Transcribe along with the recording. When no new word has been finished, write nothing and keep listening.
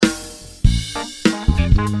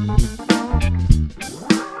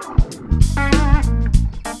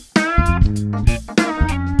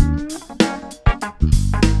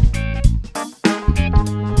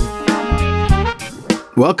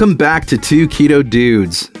Welcome back to Two Keto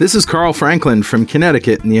Dudes. This is Carl Franklin from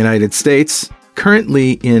Connecticut in the United States,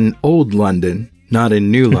 currently in Old London, not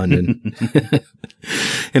in New London.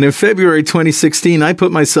 And in February 2016, I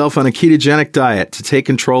put myself on a ketogenic diet to take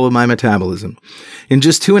control of my metabolism. In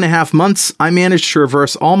just 2.5 months, I managed to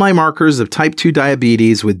reverse all my markers of type 2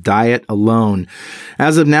 diabetes with diet alone.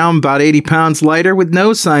 As of now, I'm about 80 pounds lighter with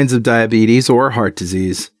no signs of diabetes or heart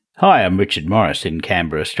disease. Hi, I'm Richard Morris in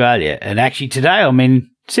Canberra, Australia, and actually today I'm in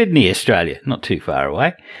Sydney, Australia, not too far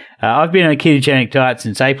away. I've been on a ketogenic diet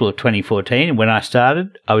since April of 2014, and when I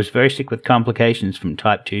started, I was very sick with complications from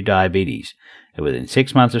type 2 diabetes. And within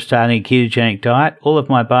 6 months of starting a ketogenic diet, all of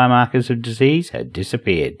my biomarkers of disease had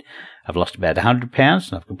disappeared. I've lost about 100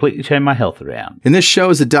 pounds, and I've completely turned my health around. And this show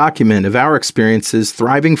is a document of our experiences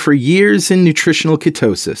thriving for years in nutritional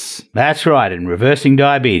ketosis. That's right, and reversing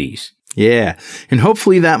diabetes. Yeah, and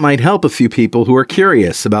hopefully that might help a few people who are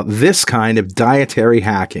curious about this kind of dietary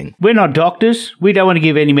hacking. We're not doctors. We don't want to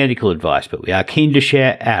give any medical advice, but we are keen to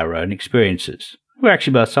share our own experiences. We're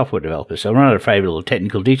actually both software developers, so we're not afraid of a little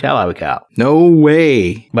technical detail, are we, Carl? No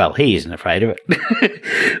way. Well, he isn't afraid of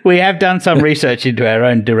it. We have done some research into our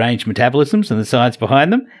own deranged metabolisms and the science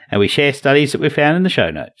behind them, and we share studies that we found in the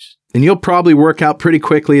show notes. And you'll probably work out pretty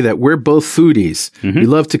quickly that we're both foodies. Mm-hmm. We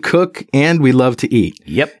love to cook and we love to eat.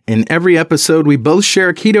 Yep. In every episode, we both share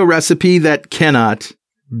a keto recipe that cannot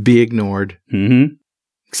be ignored. Mm-hmm.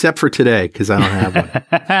 Except for today, because I don't have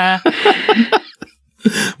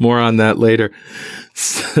one. More on that later.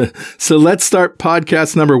 So let's start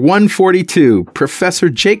podcast number 142. Professor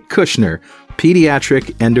Jake Kushner,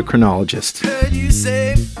 pediatric endocrinologist. Heard you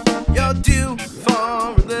say you're due for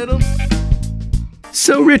a little.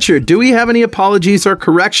 So, Richard, do we have any apologies or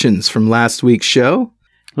corrections from last week's show?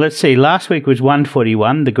 Let's see. Last week was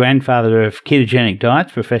 141, the grandfather of ketogenic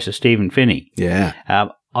diets, Professor Stephen Phinney. Yeah.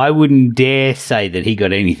 I wouldn't dare say that he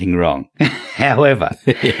got anything wrong. However,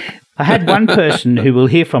 I had one person who we'll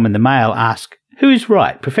hear from in the mail ask, who is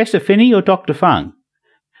right, Professor Phinney or Dr. Fung?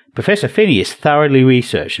 Professor Phinney is thoroughly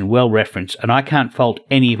researched and well-referenced, and I can't fault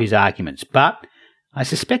any of his arguments, but I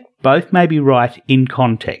suspect both may be right in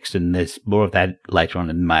context, and there's more of that later on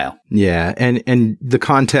in the mail. Yeah, and the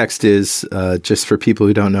context is, just for people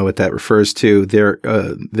who don't know what that refers to,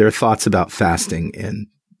 their thoughts about fasting and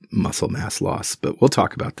muscle mass loss, but we'll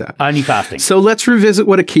talk about that. Only fasting. So let's revisit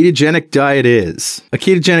what a ketogenic diet is. A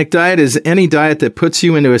ketogenic diet is any diet that puts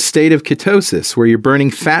you into a state of ketosis where you're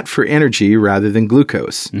burning fat for energy rather than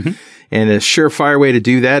glucose. Mm-hmm. And a surefire way to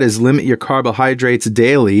do that is limit your carbohydrates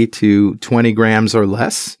daily to 20 grams or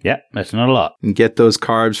less. Yeah, that's not a lot. And get those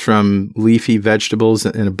carbs from leafy vegetables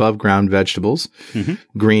and above ground vegetables,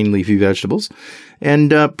 green leafy vegetables.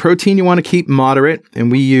 And protein you want to keep moderate.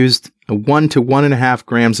 And we used 1 to 1.5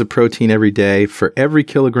 grams of protein every day for every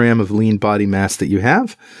kilogram of lean body mass that you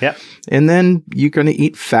have. Yep. And then you're going to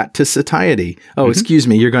eat fat to satiety. Oh, excuse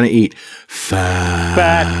me. You're going to eat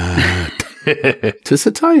fat to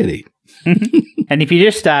satiety. And if you're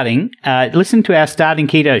just starting, listen to our Starting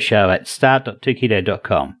Keto show at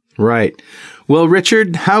start.2keto.com. Right. Well,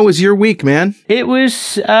 Richard, how was your week, man? It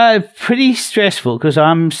was pretty stressful because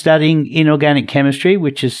I'm studying inorganic chemistry,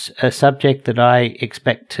 which is a subject that I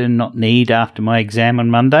expect to not need after my exam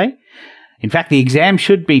on Monday. In fact, the exam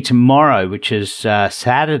should be tomorrow, which is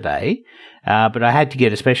Saturday. But I had to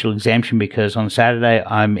get a special exemption because on Saturday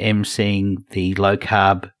I'm emceeing the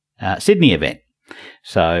low-carb Sydney event.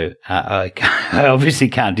 So I obviously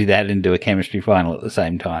can't do that and do a chemistry final at the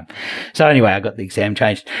same time. So anyway, I got the exam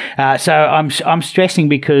changed. So I'm stressing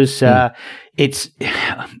because it's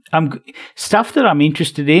stuff that I'm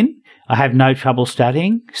interested in. I have no trouble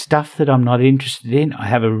studying. Stuff that I'm not interested in, I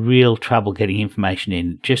have a real trouble getting information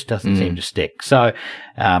in. It just doesn't seem to stick. So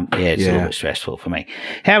it's a little bit stressful for me.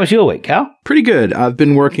 How was your week, Carl? Pretty good. I've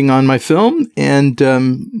been working on my film and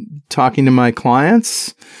talking to my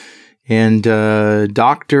clients and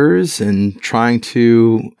doctors and trying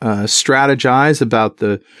to strategize about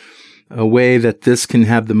the way that this can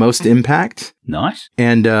have the most impact. Nice.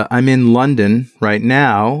 And I'm in London right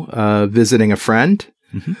now visiting a friend.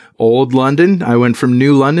 Mm-hmm. Old London. I went from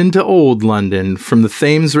New London to Old London, from the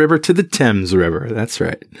Thames River to the Thames River. That's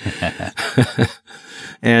right.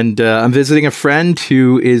 And I'm visiting a friend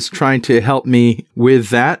who is trying to help me with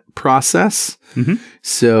that process. Mm-hmm.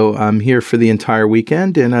 So I'm here for the entire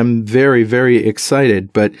weekend, and I'm very, very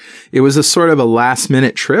excited. But it was a sort of a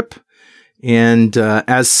last-minute trip, and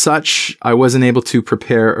as such, I wasn't able to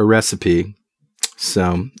prepare a recipe.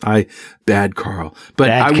 So bad Carl,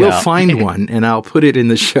 but I will find one and I'll put it in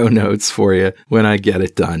the show notes for you when I get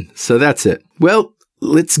it done. So that's it. Well,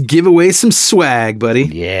 let's give away some swag, buddy.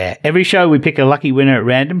 Yeah. Every show we pick a lucky winner at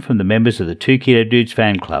random from the members of the 2 Keto Dudes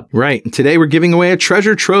fan club. Right. And today we're giving away a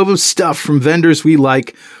treasure trove of stuff from vendors we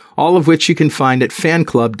like, all of which you can find at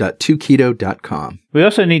fanclub.2keto.com. We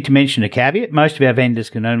also need to mention a caveat. Most of our vendors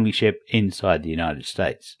can only ship inside the United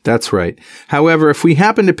States. That's right. However, if we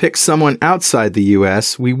happen to pick someone outside the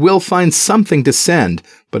U.S., we will find something to send,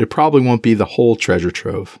 but it probably won't be the whole treasure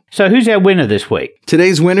trove. So who's our winner this week?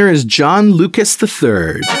 Today's winner is John Lucas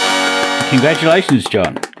III. Congratulations,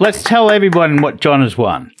 John. Let's tell everyone what John has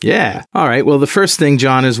won. Yeah. All right. Well, the first thing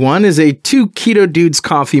John has won is a 2 Keto Dudes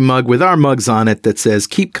coffee mug with our mugs on it that says,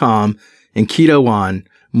 "Keep calm and keto on.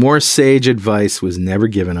 More sage advice was never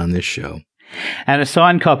given on this show." And a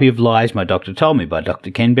signed copy of Lies My Doctor Told Me by Dr.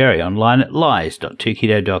 Ken Berry online at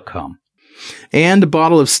lies.2keto.com. And a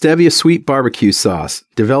bottle of Stevia Sweet Barbecue Sauce,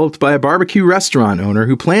 developed by a barbecue restaurant owner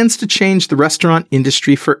who plans to change the restaurant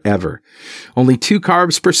industry forever. Only 2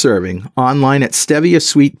 carbs per serving, online at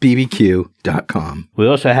steviasweetbbq.com. We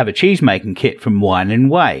also have a cheese-making kit from Wine and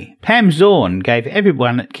Whey. Pam Zorn gave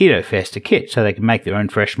everyone at Keto Fest a kit so they can make their own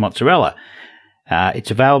fresh mozzarella.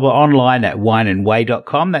 It's available online at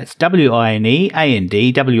wineandwhey.com. That's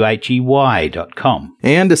wineandwhey.com.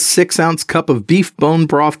 And a 6-ounce cup of beef bone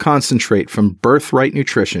broth concentrate from Birthright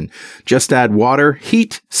Nutrition. Just add water,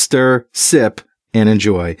 heat, stir, sip, and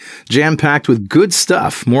enjoy. Jam-packed with good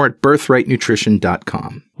stuff. More at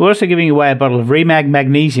birthrightnutrition.com. We're also giving away a bottle of Remag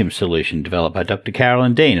Magnesium Solution developed by Dr.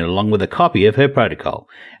 Carolyn Dean, along with a copy of her protocol,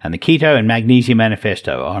 and the Keto and Magnesium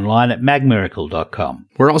Manifesto online at magmiracle.com.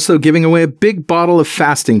 We're also giving away a big bottle of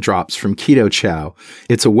fasting drops from Keto Chow.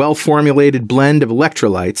 It's a well-formulated blend of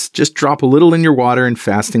electrolytes. Just drop a little in your water and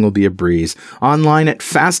fasting will be a breeze. Online at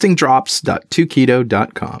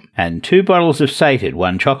fastingdrops.2keto.com. And 2 bottles of Sated,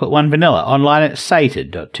 1 chocolate, 1 vanilla, online at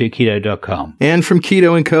sated.2keto.com. And from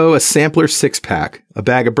Keto & Co., a sampler 6-pack, a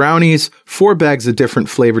bag of brownies, 4 bags of different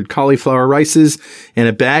flavored cauliflower rices, and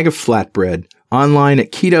a bag of flatbread, online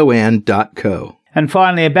at ketoand.co. And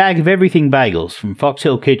finally, a bag of everything bagels from Fox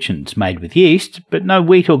Hill Kitchens, made with yeast, but no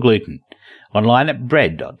wheat or gluten, online at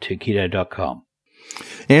bread.2keto.com.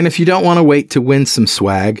 And if you don't want to wait to win some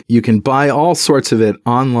swag, you can buy all sorts of it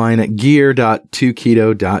online at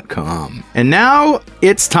gear.2keto.com. And now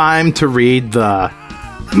it's time to read the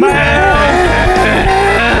mail.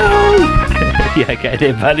 You okay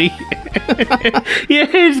there, buddy? Yeah,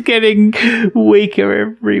 it's getting weaker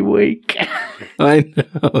every week. I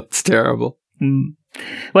know, it's terrible.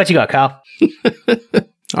 What you got, Carl?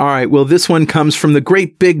 All right, well, this one comes from the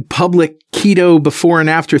great big public keto before and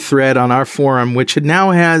after thread on our forum, which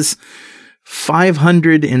now has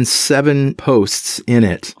 507 posts in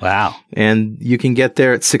it. Wow. And you can get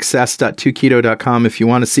there at success.2keto.com if you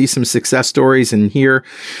want to see some success stories and hear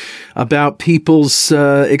about people's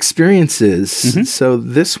experiences. Mm-hmm. So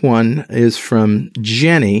this one is from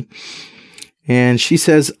Jenny. And she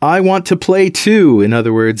says, "I want to play too." In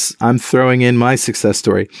other words, I'm throwing in my success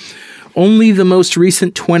story. "Only the most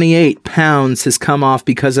recent 28 pounds has come off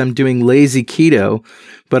because I'm doing lazy keto,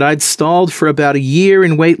 but I'd stalled for about a year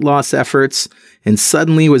in weight loss efforts and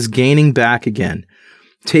suddenly was gaining back again.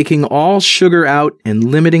 Taking all sugar out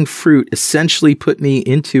and limiting fruit essentially put me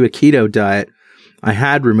into a keto diet. I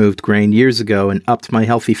had removed grain years ago and upped my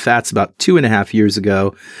healthy fats about 2.5 years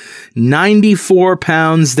ago. 94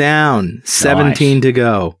 pounds down, 17 Nice. To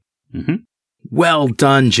go." Mm-hmm. Well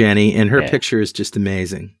done, Jenny. And her Yeah. picture is just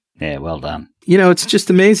amazing. Yeah, well done. You know, it's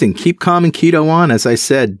just amazing. Keep calm and keto on. As I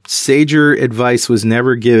said, sager advice was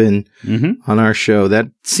never given on our show. That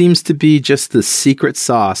seems to be just the secret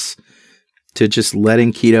sauce to just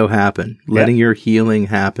letting keto happen, letting your healing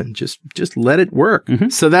happen. Just let it work.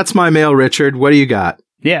 So that's my mail, Richard. What do you got?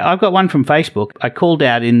 Yeah, I've got one from Facebook. I called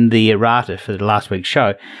out in the errata for the last week's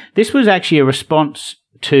show. This was actually a response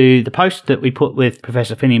to the post that we put with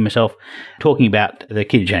Professor Finney and myself talking about the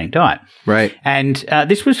ketogenic diet. Right. And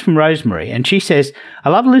this was from Rosemary, and she says, "I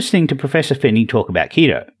love listening to Professor Finney talk about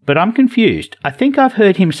keto, but I'm confused. I think I've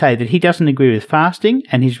heard him say that he doesn't agree with fasting,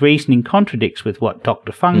 and his reasoning contradicts with what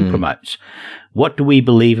Dr. Fung promotes. What do we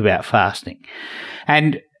believe about fasting?"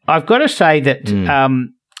 And I've got to say that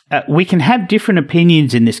we can have different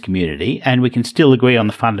opinions in this community, and we can still agree on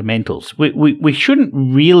the fundamentals. We shouldn't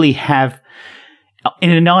really have...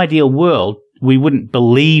 In an ideal world, we wouldn't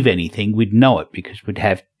believe anything. We'd know it because we'd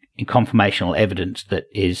have confirmational evidence that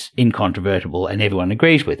is incontrovertible and everyone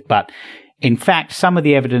agrees with. But in fact, some of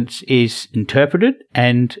the evidence is interpreted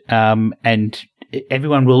and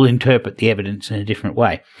everyone will interpret the evidence in a different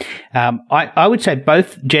way. I would say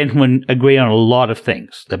both gentlemen agree on a lot of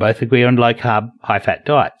things. They both agree on low-carb, high-fat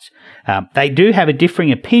diets. They do have a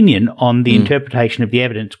differing opinion on the interpretation of the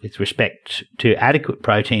evidence with respect to adequate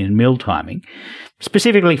protein and meal timing,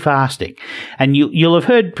 specifically fasting. And you'll have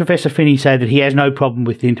heard Professor Phinney say that he has no problem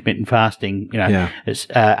with intermittent fasting. It's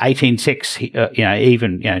 18-6,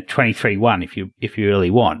 even 23-1 if you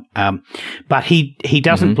really want. But he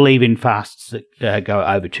doesn't believe in fasts that go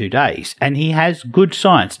over 2 days, and he has good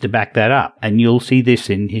science to back that up. And you'll see this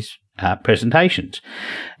in his presentations.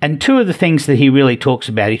 And two of the things that he really talks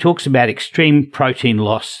about, he talks about extreme protein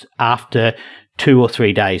loss after 2 or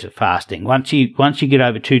 3 days of fasting. Once you get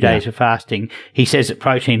over 2 days of fasting, he says that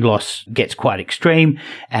protein loss gets quite extreme.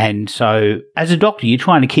 And so as a doctor, you're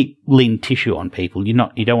trying to keep lean tissue on people. You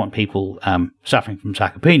don't want people suffering from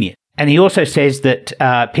sarcopenia. And he also says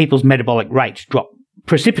that people's metabolic rates drop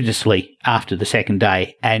precipitously after the second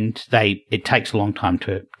day, and it takes a long time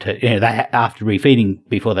to after refeeding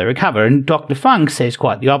before they recover. And Dr. Fung says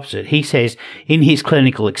quite the opposite. He says in his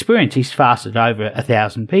clinical experience, he's fasted over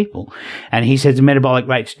 1,000 people, and he says the metabolic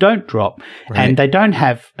rates don't drop, and they don't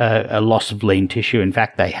have a loss of lean tissue. In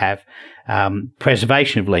fact, they have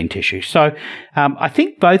preservation of lean tissue. So I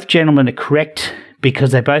think both gentlemen are correct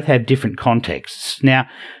because they both have different contexts. Now,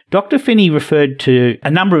 Dr. Phinney referred to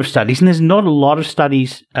a number of studies, and there's not a lot of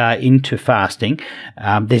studies into fasting.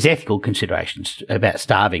 There's ethical considerations about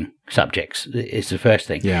starving subjects is the first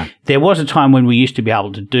thing. Yeah. There was a time when we used to be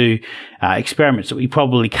able to do experiments that we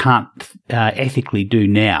probably can't ethically do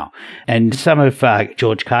now. And some of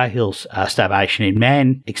George Cahill's starvation in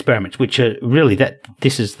man experiments, which are really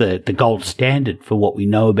this is the gold standard for what we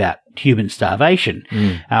know about human starvation.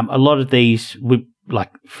 A lot of these would,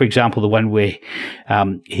 like, for example, the one where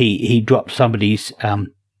he dropped somebody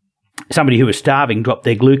who was starving dropped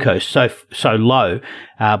their glucose so low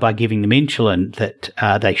by giving them insulin that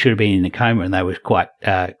they should have been in a coma, and they were quite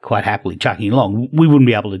happily chugging along. We wouldn't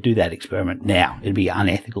be able to do that experiment now. It'd be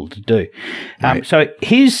unethical to do. So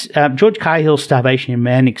his George Cahill's starvation in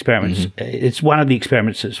man experiments, it's one of the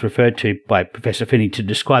experiments that's referred to by Professor Phinney to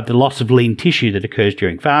describe the loss of lean tissue that occurs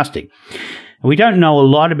during fasting. We don't know a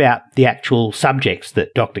lot about the actual subjects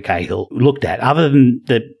that Dr. Cahill looked at, other than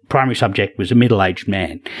the primary subject was a middle-aged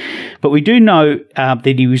man. But we do know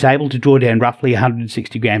that he was able to draw down roughly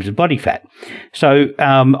 160 grams of body fat. So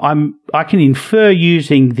I can infer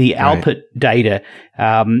using the Alpert data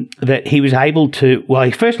that he was able to,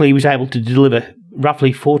 firstly, he was able to deliver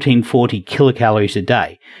roughly 1440 kilocalories a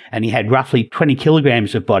day, and he had roughly 20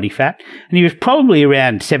 kilograms of body fat, and he was probably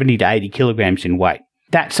around 70 to 80 kilograms in weight.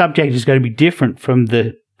 That subject is going to be different from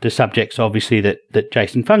the subjects, obviously, that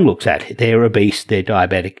Jason Fung looks at. They're obese, they're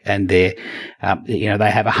diabetic, and they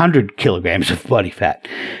have 100 kilograms of body fat.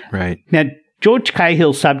 Right. Now, George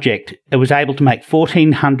Cahill's subject was able to make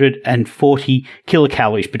 1,440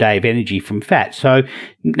 kilocalories per day of energy from fat. So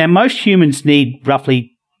now most humans need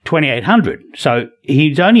roughly 2,800. So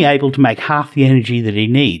he's only able to make half the energy that he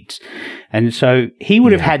needs. And so he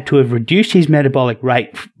would have had to have reduced his metabolic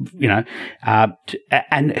rate,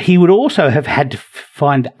 and he would also have had to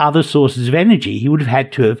find other sources of energy. He would have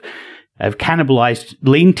had to have cannibalized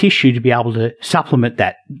lean tissue to be able to supplement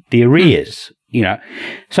the arrears,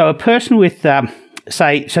 So a person with, so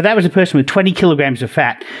that was a person with 20 kilograms of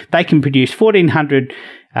fat. They can produce 1,400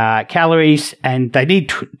 calories, and they need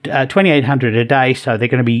 2,800 a day, so they're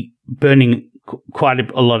going to be burning quite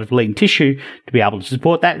a lot of lean tissue to be able to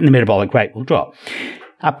support that, and the metabolic rate will drop.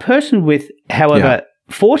 A person with, however,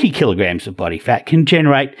 40 kilograms of body fat can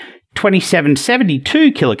generate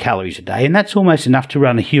 2772 kilocalories a day, and that's almost enough to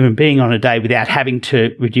run a human being on a day without having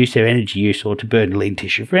to reduce their energy use or to burn lean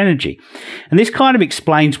tissue for energy. And this kind of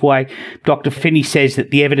explains why Dr. Phinney says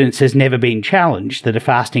that the evidence has never been challenged that a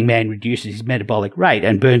fasting man reduces his metabolic rate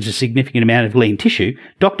and burns a significant amount of lean tissue.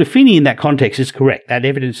 Dr. Phinney in that context is correct. That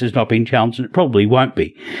evidence has not been challenged, and it probably won't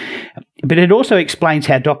be. But it also explains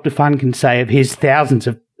how Dr. Fung can say of his thousands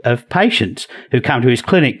of patients who come to his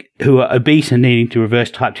clinic who are obese and needing to reverse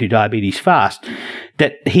type 2 diabetes fast,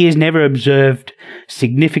 that he has never observed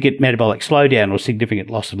significant metabolic slowdown or significant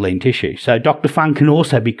loss of lean tissue. So Dr. Fung can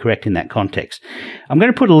also be correct in that context. I'm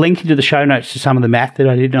going to put a link into the show notes to some of the math that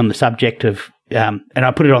I did on the subject of, and I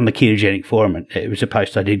put it on the Ketogenic Forum. It was a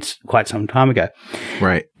post I did quite some time ago.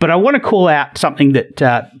 Right. But I want to call out something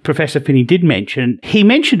that Professor Phinney did mention. He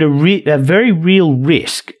mentioned a very real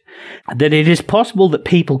risk that it is possible that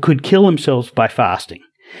people could kill themselves by fasting.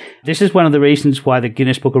 This is one of the reasons why the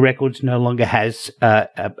Guinness Book of Records no longer has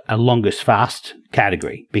a longest fast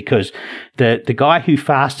category, because the guy who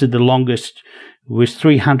fasted the longest was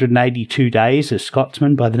 382 days, a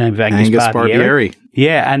Scotsman by the name of Angus Barbieri.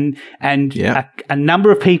 Yeah, and a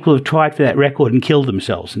number of people have tried for that record and killed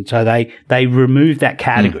themselves, and so they removed that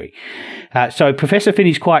category. So Professor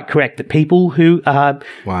Finney's quite correct that people who are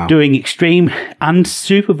doing extreme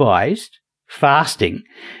unsupervised fasting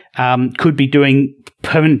could be doing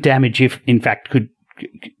permanent damage if, in fact, could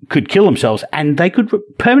kill themselves, and they could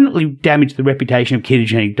permanently damage the reputation of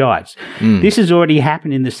ketogenic diets. This has already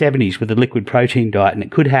happened in the 70s with the liquid protein diet, and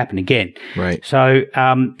it could happen again. Right. So,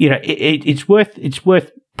 it's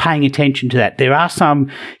worth paying attention to that. There are some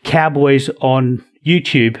cowboys on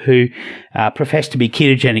YouTube who profess to be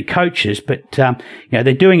ketogenic coaches, but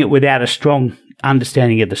they're doing it without a strong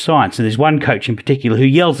understanding of the science. And there's one coach in particular who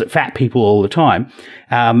yells at fat people all the time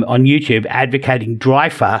on YouTube advocating dry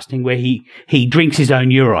fasting where he drinks his own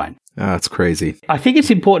urine. Oh, that's crazy. I think it's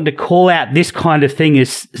important to call out this kind of thing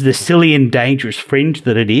as the silly and dangerous fringe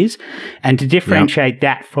that it is, and to differentiate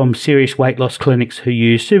that from serious weight loss clinics who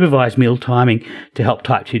use supervised meal timing to help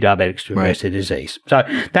type 2 diabetics to reverse their disease. So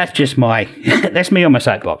that's just that's me on my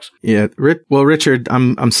soapbox. Yeah. Well, Richard,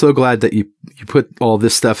 I'm so glad that you put all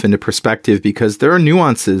this stuff into perspective, because there are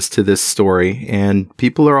nuances to this story, and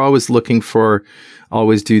people are always looking for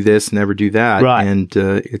always do this, never do that. Right. And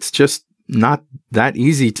it's just not that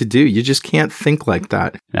easy to do. You just can't think like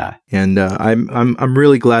that. No. And I'm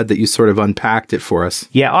really glad that you sort of unpacked it for us.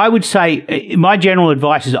 Yeah, I would say my general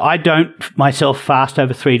advice is I don't myself fast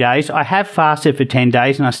over 3 days. I have fasted for 10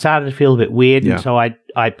 days and I started to feel a bit weird, and so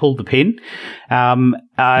I pulled the pin.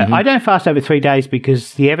 I don't fast over 3 days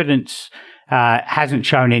because the evidence hasn't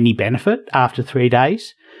shown any benefit after 3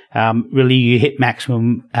 days. Really, you hit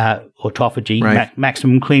maximum autophagy,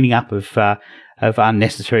 maximum cleaning up of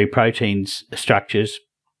unnecessary proteins structures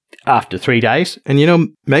after 3 days. And,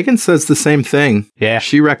 Megan says the same thing. Yeah.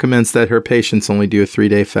 She recommends that her patients only do a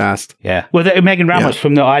 3-day fast. Yeah. Well, Megan Ramos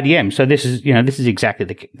from the IDM. So this is exactly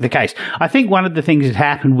the case. I think one of the things that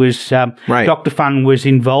happened was Dr. Fung was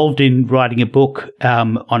involved in writing a book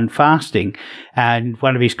on fasting, and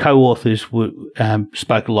one of his co-authors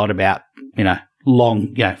spoke a lot about,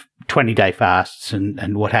 long, 20-day fasts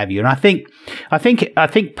and what have you. And I think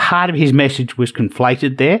part of his message was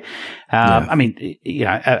conflated there. I mean,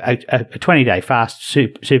 a 20-day fast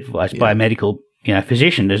supervised by a medical,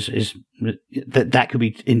 physician is that could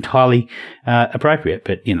be entirely appropriate.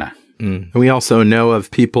 But We also know of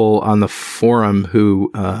people on the forum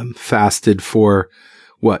who fasted for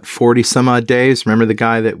 40 some odd days? Remember the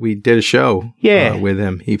guy that we did a show with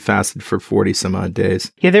him? He fasted for 40 some odd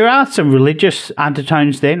days. Yeah, there are some religious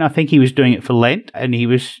undertones then. I think he was doing it for Lent, and he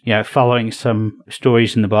was, following some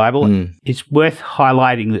stories in the Bible. It's worth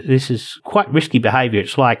highlighting that this is quite risky behavior.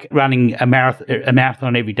 It's like running a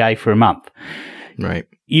marathon every day for a month. Right.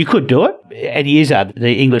 You could do it. Eddie Izzard,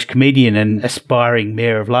 the English comedian and aspiring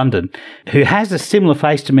mayor of London, who has a similar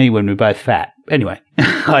face to me when we're both fat. Anyway,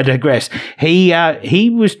 I digress. He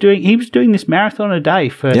was doing this marathon a day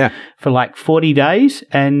for like 40 days,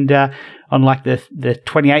 and on like the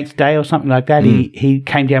 28th day or something like that, he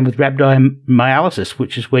came down with rhabdomyolysis,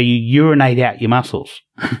 which is where you urinate out your muscles,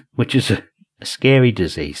 which is a scary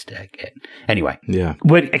disease to get. Anyway,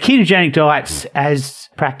 but ketogenic diets, as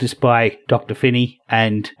practiced by Dr. Finney,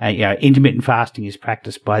 and intermittent fasting is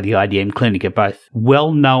practiced by the IDM clinic, are both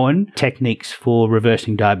well-known techniques for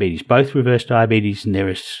reversing diabetes. Both reverse diabetes, and there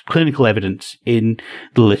is clinical evidence in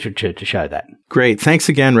the literature to show that. Great. Thanks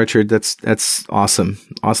again, Richard. That's awesome.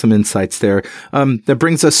 Awesome insights there. That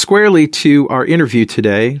brings us squarely to our interview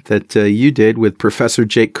today that you did with Professor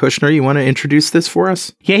Jake Kushner. You want to introduce this for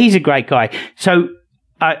us? Yeah, he's a great guy. So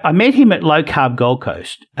I met him at Low Carb Gold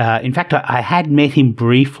Coast. In fact, I had met him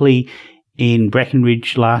briefly in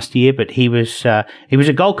Breckenridge last year, but he was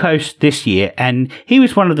at Gold Coast this year, and he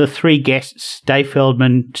was one of the three guests, Dave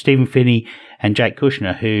Feldman, Stephen Finney, and Jake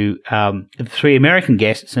Kushner, who the three American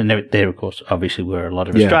guests, and there of course obviously were a lot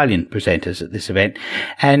of Australian presenters at this event,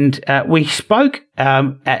 and we spoke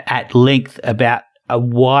at length about a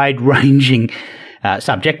wide-ranging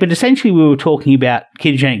subject, but essentially we were talking about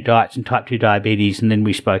ketogenic diets and type 2 diabetes, and then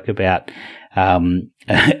we spoke about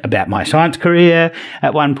my science career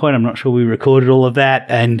at one point. I'm not sure we recorded all of that,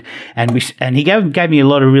 and he gave me a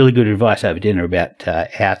lot of really good advice over dinner about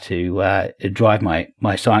how to drive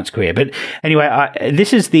my science career. But anyway,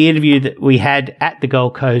 this is the interview that we had at the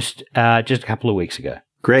Gold Coast just a couple of weeks ago.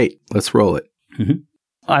 Great, let's roll it. Mm-hmm.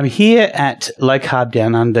 I'm here at Low Carb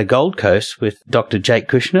Down Under Gold Coast with Dr. Jake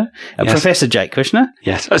Kushner, Professor Jake Kushner.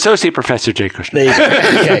 Yes, Associate Professor Jake Kushner. There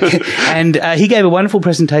you go. Okay. And he gave a wonderful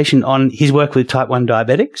presentation on his work with type 1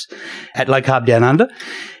 diabetics at Low Carb Down Under.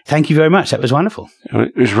 Thank you very much. That was wonderful.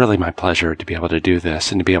 It was really my pleasure to be able to do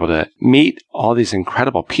this and to be able to meet all these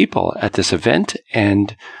incredible people at this event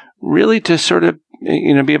and really to sort of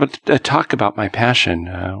be able to talk about my passion,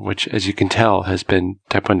 which, as you can tell, has been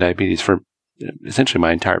type 1 diabetes for essentially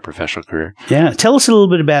my entire professional career. Yeah. Tell us a little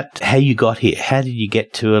bit about how you got here. How did you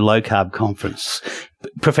get to a low-carb conference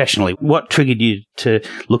professionally? What triggered you to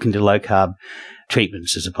look into low-carb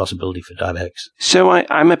treatments as a possibility for diabetics? So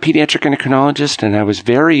I'm a pediatric endocrinologist, and I was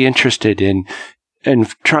very interested in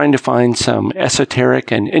trying to find some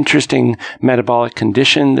esoteric and interesting metabolic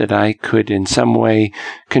condition that I could in some way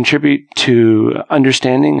contribute to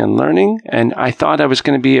understanding and learning. And I thought I was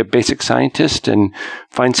going to be a basic scientist and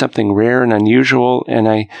find something rare and unusual. And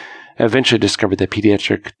I eventually discovered that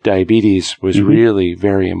pediatric diabetes was really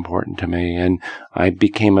very important to me. And I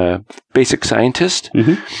became a basic scientist.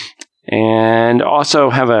 And also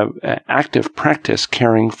have an active practice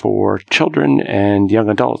caring for children and young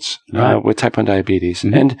adults with type 1 diabetes.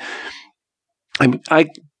 And I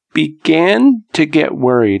began to get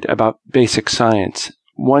worried about basic science,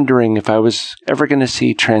 wondering if I was ever going to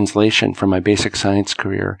see translation from my basic science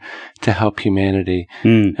career to help humanity,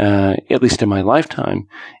 at least in my lifetime.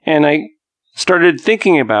 And I started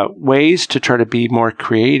thinking about ways to try to be more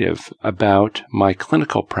creative about my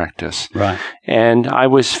clinical practice. Right. And I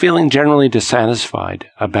was feeling generally dissatisfied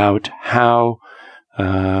about how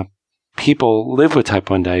people live with type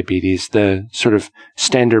 1 diabetes, the sort of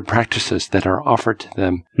standard practices that are offered to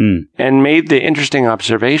them, and made the interesting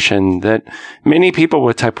observation that many people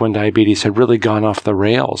with type 1 diabetes had really gone off the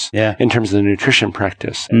rails in terms of the nutrition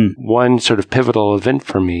practice. One sort of pivotal event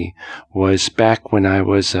for me was back when I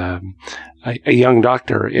was a young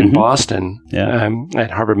doctor in Boston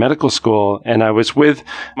at Harvard Medical School. And I was with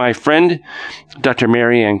my friend, Dr.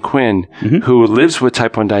 Mary Ann Quinn, who lives with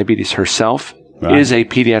type 1 diabetes herself, is a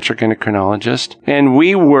pediatric endocrinologist. And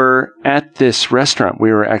we were at this restaurant.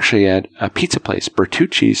 We were actually at a pizza place,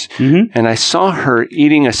 Bertucci's. And I saw her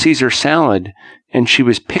eating a Caesar salad, and she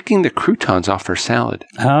was picking the croutons off her salad.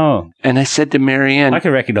 Oh. And I said to Mary Ann, I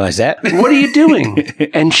can recognize that. "What are you doing?"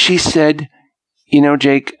 And she said,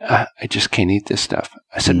 "Jake, I just can't eat this stuff."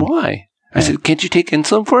 I said, "Why?" I said, "Can't you take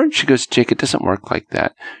insulin for it?" She goes, "Jake, it doesn't work like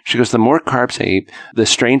that." She goes, "The more carbs I eat, the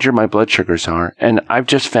stranger my blood sugars are. And I've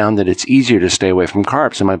just found that it's easier to stay away from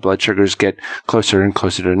carbs, and my blood sugars get closer and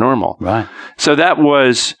closer to normal." Right. So that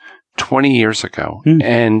was 20 years ago.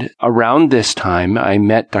 And around this time, I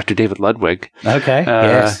met Dr. David Ludwig. Okay.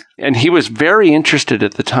 Yes. And he was very interested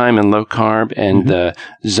at the time in low carb and the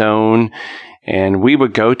zone. And we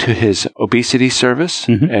would go to his obesity service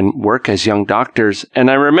and work as young doctors.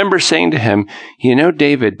 And I remember saying to him,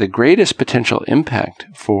 David, the greatest potential impact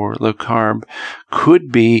for low carb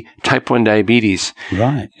could be type 1 diabetes.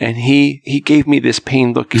 Right. And he gave me this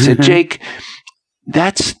pained look. He said, "Jake,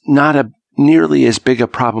 that's not nearly as big a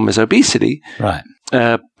problem as obesity." Right.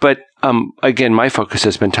 But again, my focus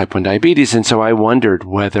has been type 1 diabetes. And so I wondered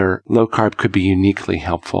whether low carb could be uniquely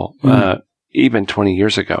helpful. Even 20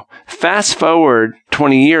 years ago. Fast forward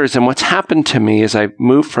 20 years, and what's happened to me is I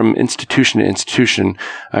moved from institution to institution.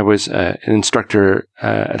 I was an instructor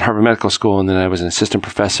at Harvard Medical School, and then I was an assistant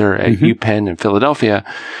professor at UPenn in Philadelphia,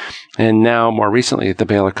 and now more recently at the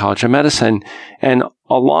Baylor College of Medicine. And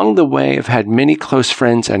along the way, I've had many close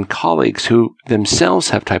friends and colleagues who themselves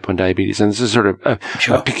have type 1 diabetes. And this is sort of a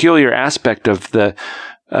peculiar aspect of the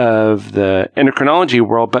endocrinology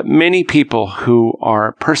world, but many people who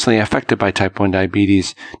are personally affected by type 1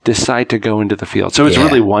 diabetes decide to go into the field. So it's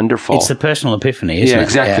really wonderful. It's a personal epiphany, isn't it?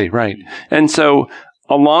 Exactly, right. And so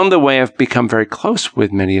along the way, I've become very close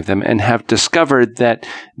with many of them and have discovered that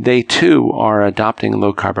they too are adopting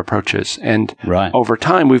low-carb approaches. And over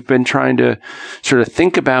time, we've been trying to sort of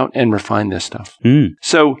think about and refine this stuff.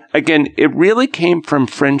 So again, it really came from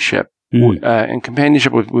friendship. And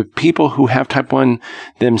companionship with people who have type 1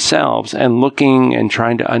 themselves and looking and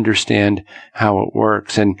trying to understand how it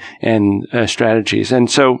works and strategies.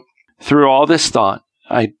 And so through all this thought,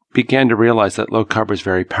 I began to realize that low carb was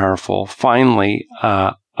very powerful. Finally,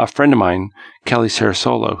 a friend of mine Kelly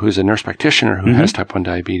Sarasolo, who's a nurse practitioner who has type 1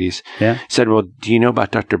 diabetes, said, well, do you know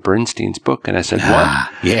about Dr. Bernstein's book? And I said, what?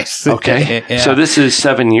 Yes. Okay. So this is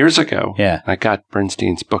 7 years ago. Yeah. I got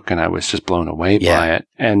Bernstein's book and I was just blown away by it.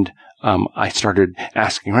 And I started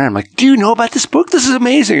asking around, I'm like, do you know about this book? This is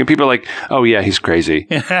amazing. And people are like, oh, yeah, he's crazy.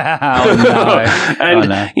 It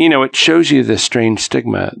shows you the strange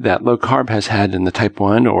stigma that low carb has had in the type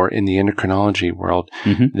 1 or in the endocrinology world,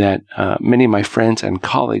 that many of my friends and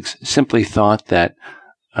colleagues simply thought that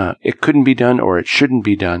it couldn't be done or it shouldn't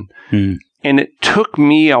be done. And it took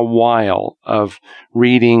me a while of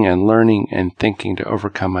reading and learning and thinking to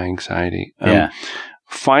overcome my anxiety.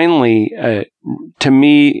 Finally, to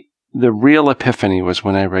me, the real epiphany was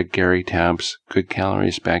when I read Gary Taubes' Good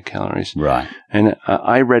Calories, Bad Calories. Right. And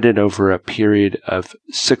I read it over a period of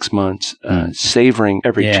 6 months, savoring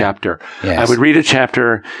every chapter. Yes. I would read a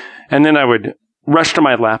chapter, and then I would rush to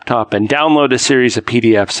my laptop and download a series of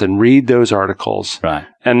PDFs and read those articles. Right.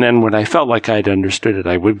 And then when I felt like I'd understood it,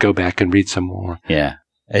 I would go back and read some more. Yeah.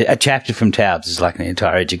 A chapter from Taubes is like an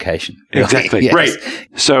entire education. Exactly. Yes. Right.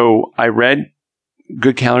 So I read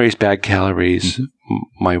Good Calories, Bad Calories.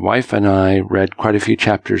 My wife and I read quite a few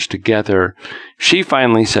chapters together. She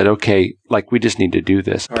finally said, okay, we just need to do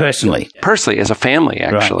this. Personally, as a family,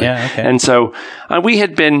 actually. Right. Yeah, okay. And so we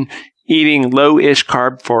had been eating low-ish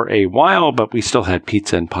carb for a while, but we still had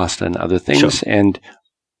pizza and pasta and other things. Sure. And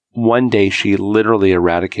one day she literally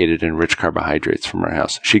eradicated enriched carbohydrates from our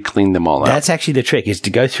house. She cleaned them all out. That's actually the trick, is to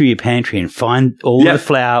go through your pantry and find all the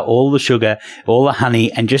flour, all the sugar, all the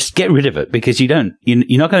honey, and just get rid of it, because you're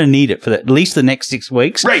not going to need it for at least the next 6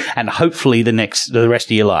 weeks, right? And hopefully the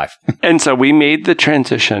rest of your life. And so we made the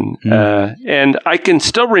transition, and I can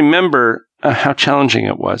still remember how challenging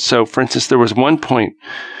it was. So, for instance, there was one point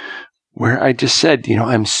where I just said,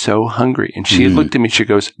 I'm so hungry. And she looked at me, she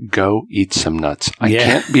goes, go eat some nuts. I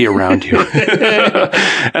can't be around you.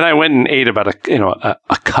 And I went and ate about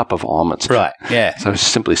a cup of almonds. Right. Yeah. So I was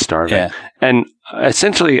simply starving. Yeah. And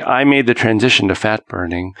essentially, I made the transition to fat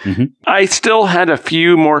burning. I still had a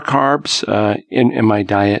few more carbs in my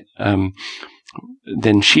diet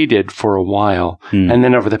than she did for a while. And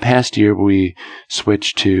then over the past year, we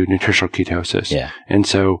switched to nutritional ketosis. Yeah. And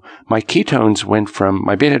so my ketones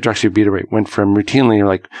my beta-hydroxybutyrate went from routinely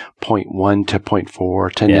 0.1 to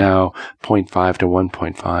 0.4 to now 0.5 to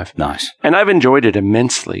 1.5. Nice. And I've enjoyed it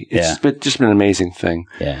immensely. It's just been an amazing thing.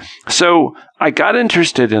 Yeah. So I got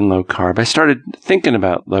interested in low carb. I started thinking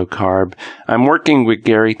about low carb. I'm working with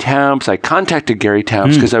Gary Taubes. I contacted Gary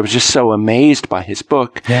Taubes because I was just so amazed by his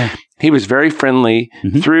book. Yeah. He was very friendly.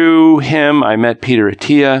 Through him, I met Peter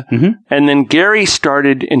Attia. And then Gary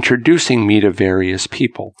started introducing me to various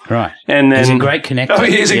people. Right. And then, he's a great connector. Oh,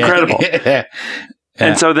 he's incredible. Yeah.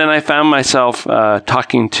 And so then I found myself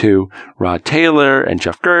talking to Rod Taylor and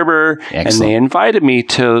Jeff Gerber. Excellent. And they invited me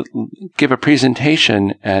to give a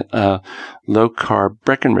presentation at Low Carb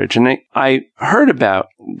Breckenridge. And I heard about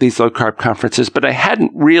these low carb conferences, but I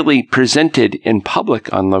hadn't really presented in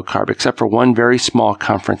public on low carb except for one very small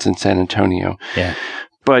conference in San Antonio. Yeah.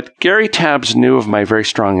 But Gary Taubes knew of my very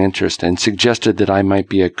strong interest and suggested that I might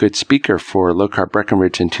be a good speaker for Low Carb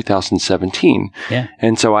Breckenridge in 2017. Yeah.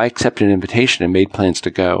 And so I accepted an invitation and made plans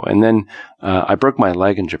to go. And then I broke my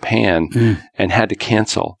leg in Japan and had to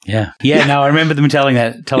cancel. Yeah. Yeah. No, I remember them telling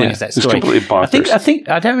us that story. It's completely bonkers. I think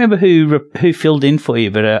I don't remember who filled in for you,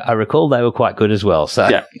 but I recall they were quite good as well. So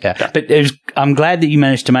yeah. But I'm glad that you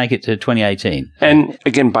managed to make it to 2018. And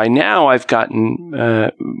again, by now I've gotten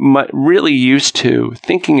really used to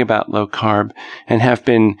thinking about low carb and had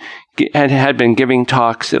been giving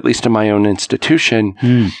talks, at least in my own institution,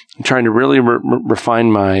 trying to really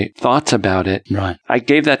refine my thoughts about it. Right. I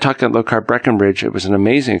gave that talk at Low Carb Breckenridge. It was an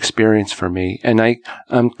amazing experience for me. And I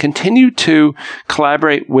continued to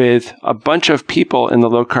collaborate with a bunch of people in the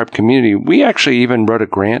low carb community. We actually even wrote a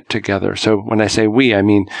grant together. So when I say we, I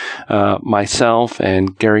mean myself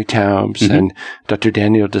and Gary Taubes and Dr.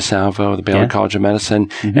 Daniel DeSalvo, the Baylor College of Medicine,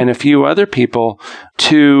 and a few other people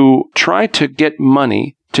to try to get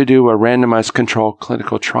money to do a randomized controlled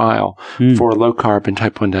clinical trial for low carb and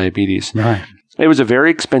type 1 diabetes. Right. It was a very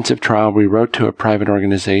expensive trial. We wrote to a private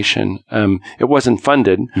organization. It wasn't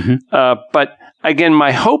funded. But again,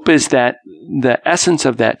 my hope is that the essence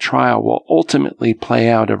of that trial will ultimately play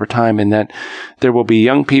out over time and that there will be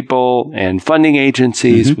young people and funding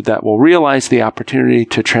agencies that will realize the opportunity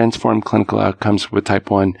to transform clinical outcomes with type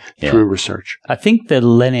 1 through research. I think the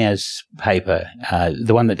Lenaz paper,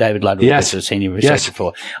 the one that David Ludwig was a senior researcher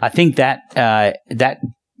for, I think that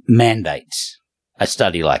mandates a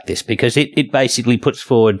study like this, because it basically puts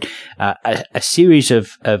forward a series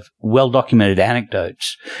of well-documented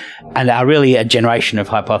anecdotes and are really a generation of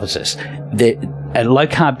hypotheses. A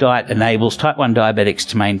low-carb diet enables type 1 diabetics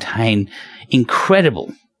to maintain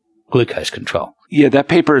incredible glucose control. Yeah, that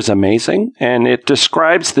paper is amazing, and it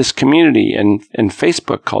describes this community in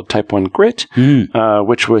Facebook called Type 1 Grit,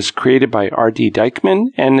 which was created by R.D. Dykman,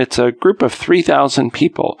 and it's a group of 3,000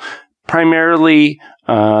 people, primarily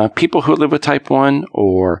people who live with type 1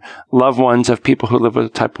 or loved ones of people who live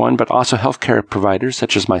with type 1, but also healthcare providers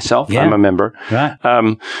such as myself. Yeah. I'm a member, right.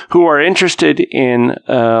 Who are interested in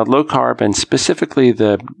low carb and specifically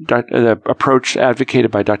the approach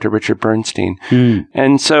advocated by Dr. Richard Bernstein.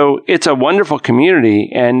 And so it's a wonderful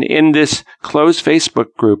community. And in this closed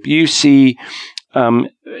Facebook group, you see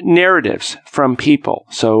narratives from people.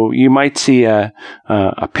 So you might see a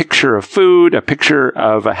picture of food, a picture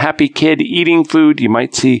of a happy kid eating food. You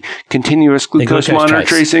might see continuous glucose monitor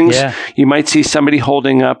tracings. Yeah. You might see somebody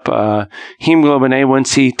holding up a hemoglobin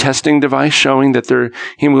A1C testing device showing that their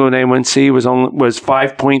hemoglobin A1C was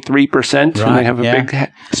 5.3%, and they have a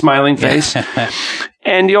big smiling face.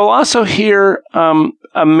 And you'll also hear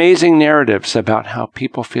amazing narratives about how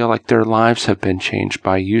people feel like their lives have been changed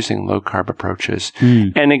by using low-carb approaches.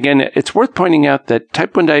 And again, it's worth pointing out that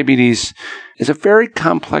type 1 diabetes is a very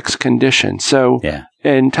complex condition. So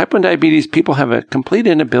in type 1 diabetes, people have a complete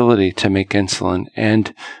inability to make insulin,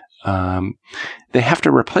 and they have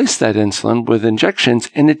to replace that insulin with injections,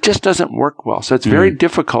 and it just doesn't work well. So it's very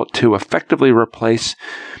difficult to effectively replace.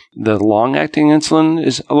 The long-acting insulin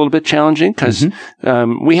is a little bit challenging because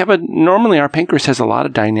normally our pancreas has a lot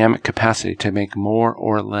of dynamic capacity to make more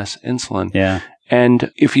or less insulin. Yeah.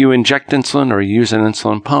 And if you inject insulin or use an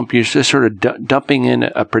insulin pump, you're just sort of dumping in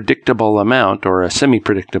a predictable amount or a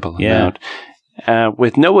semi-predictable amount.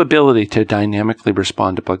 With no ability to dynamically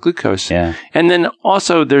respond to blood glucose. Yeah. And then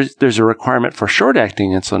also there's a requirement for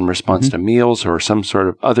short-acting insulin response to meals or some sort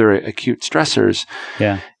of other acute stressors.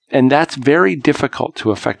 Yeah. And that's very difficult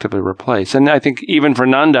to effectively replace. And I think even for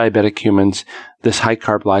non-diabetic humans, this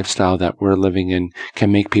high-carb lifestyle that we're living in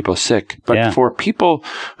can make people sick. But for people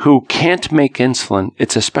who can't make insulin,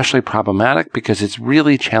 it's especially problematic because it's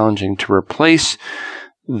really challenging to replace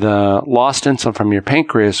the lost insulin from your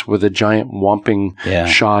pancreas with a giant whomping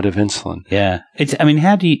shot of insulin. Yeah.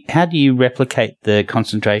 How do you replicate the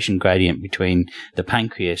concentration gradient between the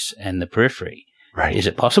pancreas and the periphery? Right. Is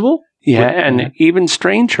it possible? Yeah, and even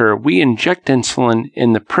stranger, we inject insulin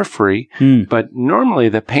in the periphery, but normally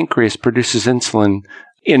the pancreas produces insulin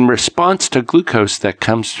in response to glucose that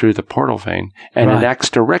comes through the portal vein, and it acts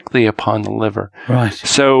directly upon the liver. Right.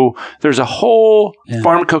 So there's a whole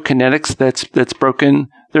pharmacokinetics that's broken.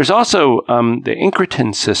 There's also the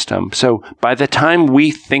incretin system. So by the time we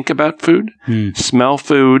think about food, smell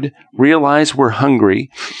food, realize we're hungry,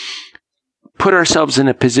 put ourselves in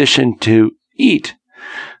a position to eat,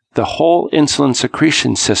 the whole insulin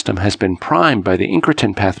secretion system has been primed by the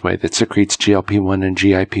incretin pathway that secretes GLP-1 and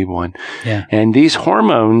GIP-1. Yeah. And these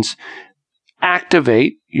hormones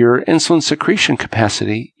activate your insulin secretion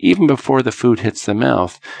capacity even before the food hits the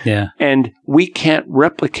mouth. Yeah. And we can't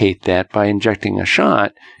replicate that by injecting a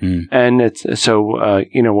shot. And it's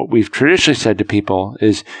what we've traditionally said to people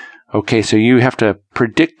is, okay, so you have to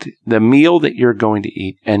predict the meal that you're going to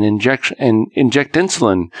eat and inject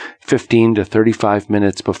insulin 15 to 35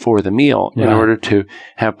 minutes before the meal in order to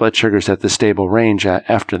have blood sugars at the stable range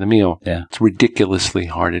after the meal. Yeah. It's ridiculously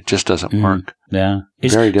hard. It just doesn't work. Yeah.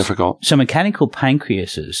 It's very difficult. So mechanical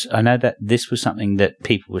pancreases, I know that this was something that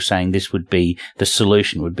people were saying this would be, the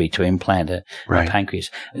solution would be to implant a pancreas.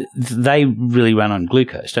 They really run on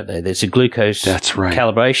glucose, don't they? There's a glucose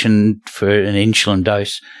calibration for an insulin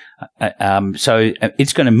dose. So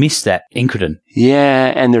it's going to miss that incretin.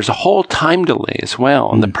 Yeah, and there's a whole time delay as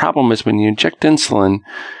well. And the problem is when you inject insulin,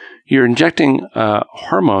 you're injecting a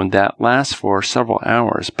hormone that lasts for several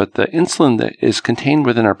hours, but the insulin that is contained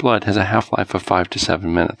within our blood has a half-life of 5 to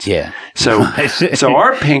 7 minutes. Yeah. So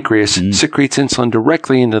our pancreas secretes insulin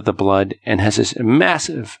directly into the blood and has this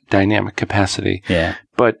massive dynamic capacity. Yeah.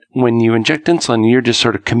 But when you inject insulin, you're just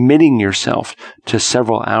sort of committing yourself to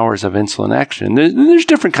several hours of insulin action. There's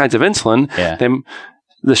different kinds of insulin. Yeah.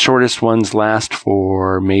 The shortest ones last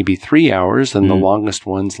for maybe 3 hours, and the longest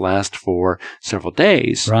ones last for several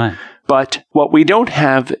days. Right. But what we don't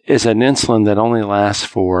have is an insulin that only lasts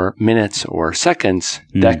for minutes or seconds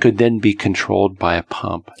that could then be controlled by a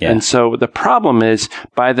pump. Yeah. And so the problem is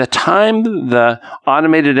by the time the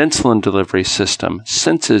automated insulin delivery system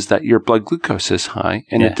senses that your blood glucose is high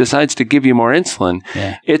and it decides to give you more insulin,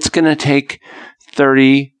 it's going to take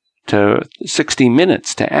 30 to 60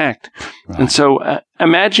 minutes to act. Right. And so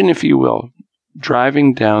imagine, if you will,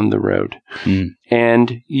 driving down the road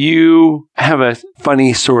and you have a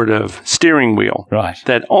funny sort of steering wheel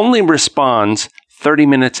that only responds 30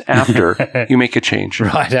 minutes after you make a change.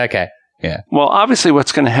 Right. Okay. Yeah. Well, obviously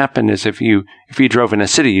what's going to happen is if you drove in a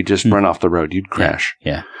city, you'd just run off the road. You'd crash.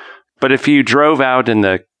 Yeah. But if you drove out in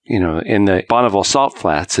the Bonneville Salt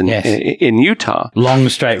Flats in Utah. Long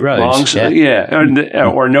straight roads.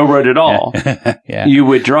 Or no road at all. Yeah. You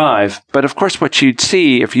would drive. But of course, what you'd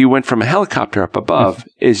see if you went from a helicopter up above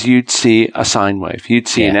is you'd see a sine wave. You'd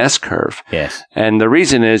see an S-curve. Yes. And the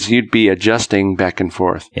reason is you'd be adjusting back and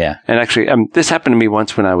forth. Yeah. And actually, this happened to me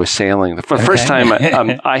once when I was sailing. For the first time,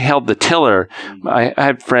 I held the tiller. I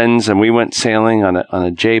had friends and we went sailing on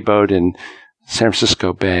a J boat in San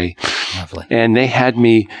Francisco Bay. Lovely. And they had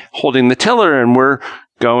me holding the tiller, and we're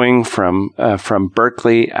going from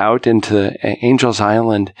Berkeley out into Angels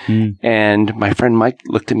Island. And my friend Mike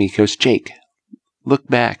looked at me, goes, "Jake, look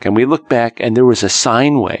back." And we looked back, and there was a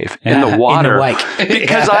sine wave in the water in the wake.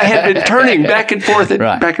 because I had been turning back and forth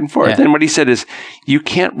back and forth. Yeah. And what he said is, you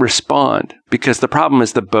can't respond because the problem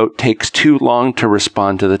is the boat takes too long to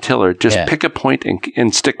respond to the tiller. Just pick a point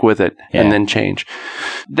and stick with it and then change.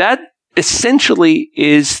 That essentially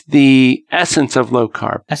is the essence of low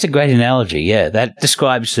carb. That's a great analogy. Yeah, that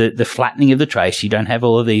describes the flattening of the trace. You don't have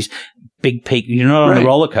all of these big peaks. You're not on a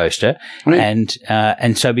roller coaster, and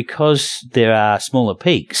so because there are smaller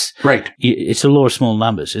peaks, it's a law of small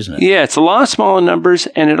numbers, isn't it? Yeah, it's a law of smaller numbers,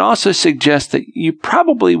 and it also suggests that you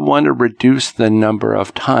probably want to reduce the number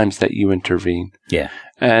of times that you intervene. Yeah,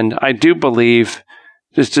 and I do believe.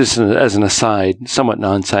 Just as an aside, somewhat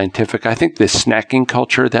non-scientific, I think this snacking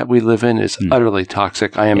culture that we live in is utterly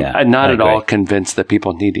toxic. I am not at all convinced that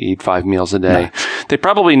people need to eat 5 meals a day. No. They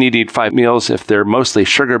probably need to eat 5 meals if they're mostly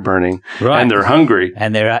sugar burning and they're hungry.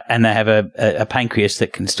 And they have a pancreas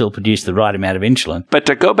that can still produce the right amount of insulin. But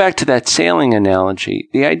to go back to that sailing analogy,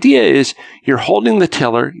 the idea is you're holding the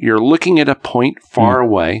tiller, you're looking at a point far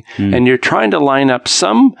away, and you're trying to line up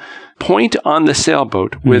some point on the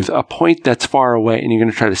sailboat with a point that's far away, and you're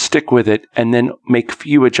going to try to stick with it and then make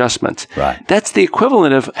few adjustments. Right. That's the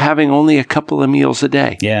equivalent of having only a couple of meals a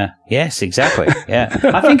day. Yeah. Yes, exactly. Yeah.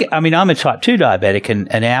 I'm a type 2 diabetic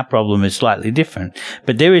and our problem is slightly different,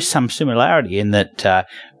 but there is some similarity in that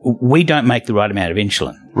we don't make the right amount of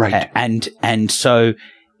insulin. Right. And so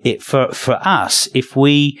for us, if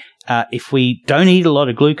we don't eat a lot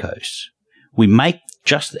of glucose, we make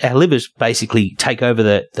our livers basically take over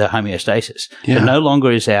the homeostasis. Yeah. So no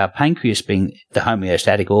longer is our pancreas being the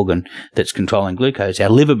homeostatic organ that's controlling glucose. Our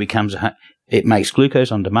liver becomes it makes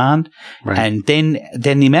glucose on demand, and then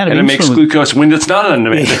the amount of insulin. And it makes glucose when it's not on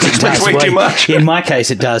demand. It makes way too much. In my case,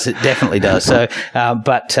 it does. It definitely does. So,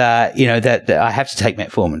 that I have to take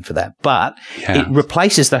metformin for that. But it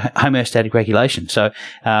replaces the homeostatic regulation. So,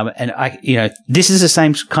 this is the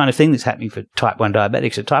same kind of thing that's happening for type 1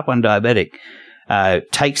 diabetics. A type 1 diabetic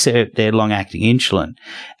takes their long-acting insulin,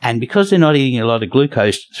 and because they're not eating a lot of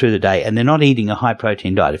glucose through the day, and they're not eating a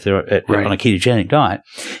high-protein diet, if they're on a ketogenic diet,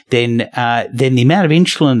 then the amount of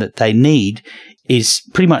insulin that they need is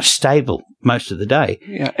pretty much stable most of the day,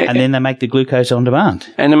 and then they make the glucose on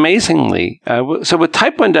demand. And amazingly, so with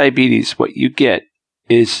type 1 diabetes, what you get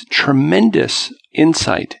is tremendous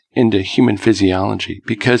insight into human physiology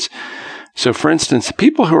because, so for instance,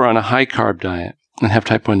 people who are on a high-carb diet and have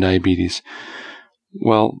type 1 diabetes,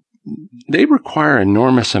 well, they require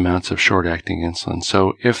enormous amounts of short-acting insulin.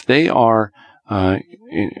 So if they are,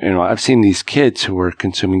 I've seen these kids who are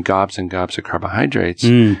consuming gobs and gobs of carbohydrates,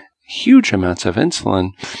 huge amounts of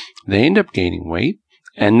insulin, they end up gaining weight,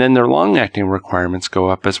 and then their long-acting requirements go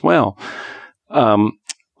up as well.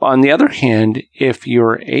 On the other hand, if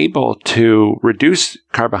you're able to reduce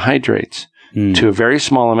carbohydrates to very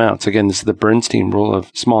small amounts, again, this is the Bernstein rule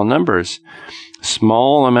of small numbers,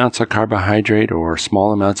 small amounts of carbohydrate or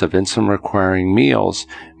small amounts of insulin requiring meals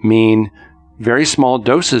mean very small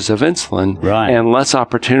doses of insulin and less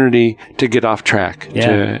opportunity to get off track,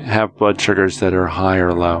 to have blood sugars that are high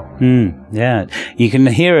or low. Yeah. You can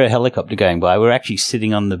hear a helicopter going by. We're actually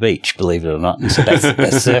sitting on the beach, believe it or not. And so that's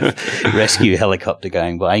a surf rescue helicopter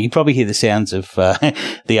going by. You can probably hear the sounds of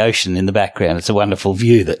the ocean in the background. It's a wonderful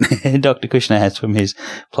view that Dr. Kushner has from his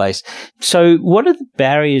place. So what are the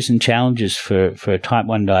barriers and challenges for a type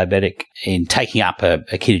 1 diabetic in taking up a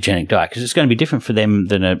ketogenic diet? Because it's going to be different for them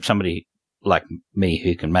than somebody like me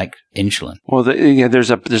who can make insulin. Well, there's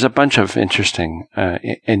a bunch of interesting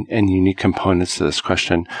and unique components to this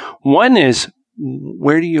question. One is,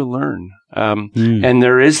 where do you learn? And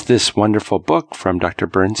there is this wonderful book from Dr.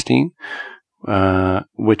 Bernstein,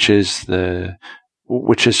 which has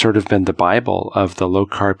sort of been the Bible of the low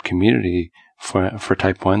carb community for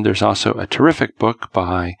type 1. There's also a terrific book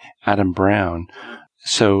by Adam Brown.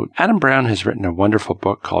 So Adam Brown has written a wonderful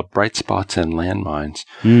book called Bright Spots and Landmines,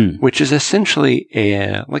 which is essentially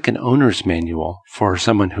like an owner's manual for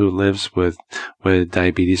someone who lives with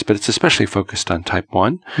diabetes, but it's especially focused on type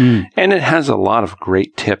 1. And it has a lot of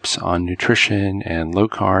great tips on nutrition and low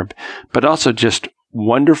carb, but also just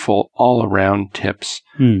wonderful all-around tips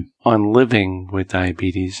on living with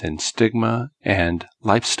diabetes and stigma and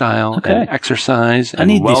lifestyle and exercise and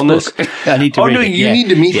wellness. I need to read it. You need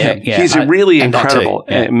to meet him. Yeah. He's a really incredible,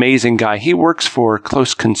 amazing guy. He works for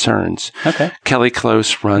Close Concerns. Kelly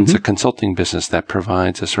Close runs a consulting business that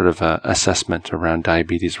provides a sort of assessment around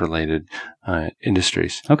diabetes-related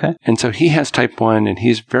industries. And so he has type 1, and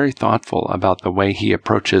he's very thoughtful about the way he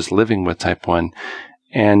approaches living with type 1.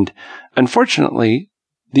 And unfortunately,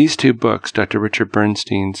 these two books, Dr. Richard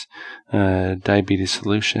Bernstein's Diabetes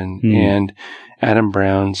Solution and Adam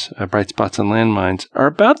Brown's Bright Spots and Landmines, are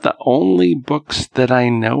about the only books that I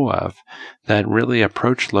know of that really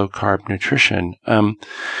approach low-carb nutrition.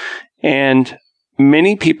 And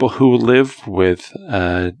many people who live with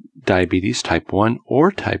diabetes, type 1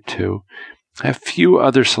 or type 2, have few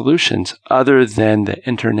other solutions other than the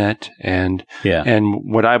internet and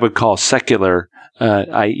what I would call secular,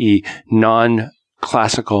 i.e.,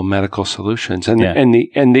 non-classical medical solutions. And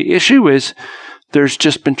the issue is there's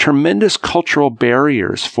just been tremendous cultural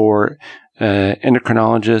barriers for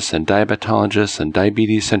endocrinologists and diabetologists and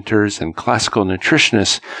diabetes centers and classical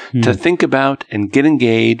nutritionists to think about and get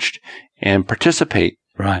engaged and participate.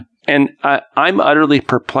 Right. And I'm utterly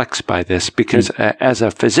perplexed by this because as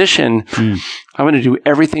a physician, I want to do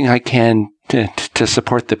everything I can to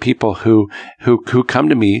support the people who come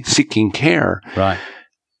to me seeking care. Right.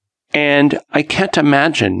 And I can't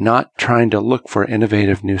imagine not trying to look for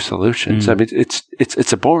innovative new solutions. I mean,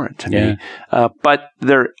 it's abhorrent to me. But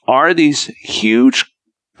there are these huge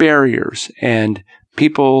barriers, and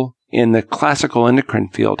people in the classical endocrine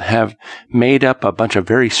field have made up a bunch of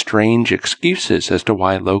very strange excuses as to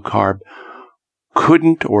why low carb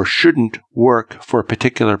couldn't or shouldn't work for a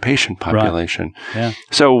particular patient population. Right.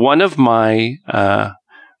 So one of my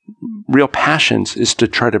real passions is to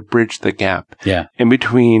try to bridge the gap in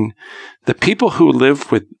between the people who live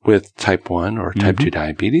with type 1 or type 2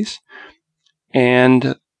 diabetes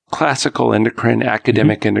and classical endocrine,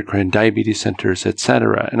 academic endocrine, diabetes centers,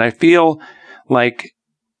 etc. And I feel like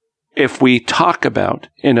if we talk about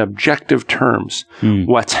in objective terms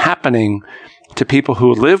what's happening to people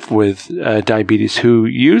who live with diabetes who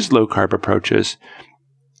use low carb approaches,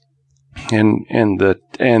 and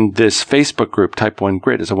this Facebook group Type 1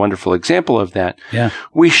 Grid is a wonderful example of that.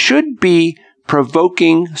 We should be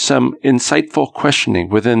provoking some insightful questioning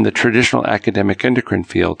within the traditional academic endocrine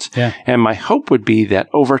fields. And my hope would be that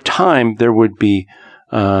over time there would be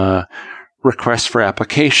requests for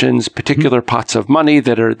applications, particular pots of money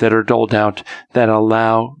that are doled out that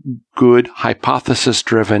allow good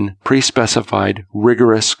hypothesis-driven, pre-specified,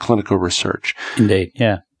 rigorous clinical research. Indeed,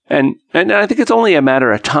 And I think it's only a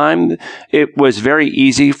matter of time. It was very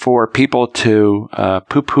easy for people to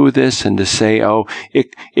poo-poo this and to say, oh,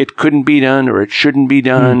 it couldn't be done or it shouldn't be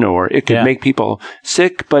done or it could make people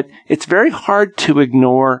sick. But it's very hard to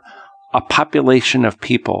ignore a population of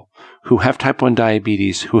people who have type 1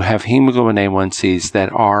 diabetes, who have hemoglobin A1Cs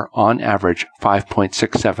that are on average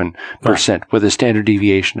 5.67% with a standard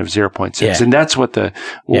deviation of 0.6. And that's what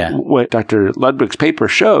what Dr. Ludwig's paper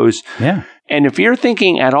shows. And if you're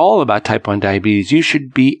thinking at all about type 1 diabetes, you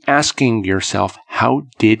should be asking yourself, how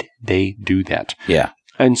did they do that?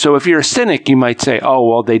 And so if you're a cynic, you might say, oh,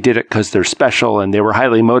 well, they did it because they're special and they were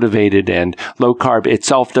highly motivated and low carb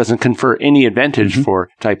itself doesn't confer any advantage for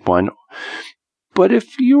type 1. But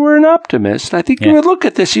if you were an optimist, I think you would look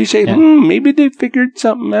at this, you say, maybe they figured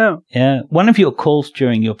something out. One of your calls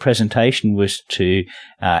during your presentation was to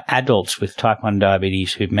adults with type 1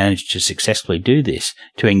 diabetes who've managed to successfully do this,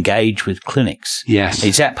 to engage with clinics. Yes.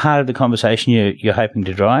 Is that part of the conversation you're hoping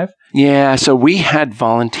to drive? Yeah, so we had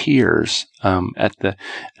volunteers at the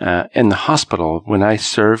in the hospital when I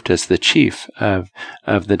served as the chief of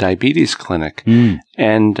the diabetes clinic,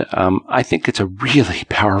 and I think it's a really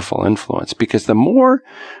powerful influence because the more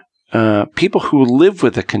people who live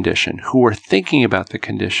with the condition, who are thinking about the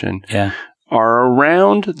condition, are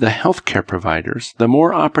around the healthcare providers, the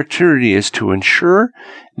more opportunity is to ensure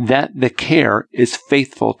that the care is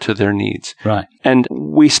faithful to their needs. Right. And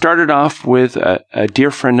we started off with a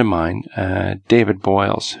dear friend of mine, David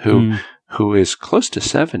Boyles, who is close to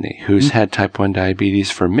 70, who's had type 1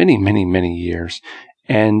 diabetes for many, many, many years.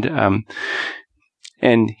 And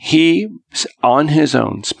he, on his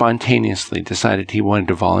own, spontaneously decided he wanted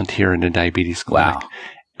to volunteer in a diabetes clinic. Wow.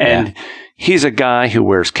 And he's a guy who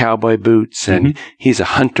wears cowboy boots, and he's a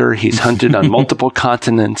hunter. He's hunted on multiple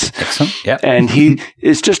continents. Excellent. Yep. And he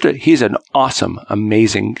is he's an awesome,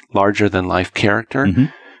 amazing, larger-than-life character.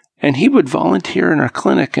 And he would volunteer in our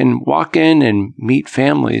clinic and walk in and meet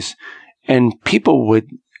families. And people would,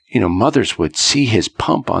 mothers would see his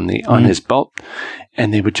pump on his belt,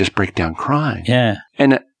 and they would just break down crying. Yeah.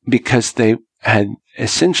 And because they had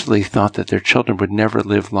essentially thought that their children would never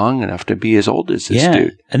live long enough to be as old as this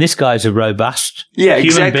dude. And this guy's a robust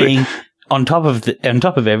human being on top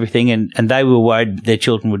of everything, and they were worried their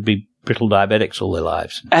children would be brittle diabetics all their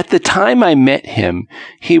lives. At the time I met him,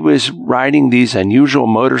 he was riding these unusual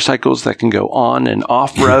motorcycles that can go on and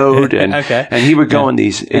off-road, and and he would go on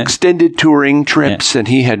these extended touring trips, and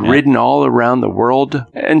he had ridden all around the world.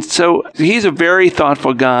 And so he's a very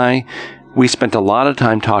thoughtful guy. We spent a lot of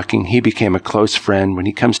time talking. He became a close friend. When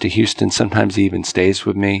he comes to Houston, sometimes he even stays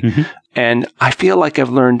with me. And I feel like I've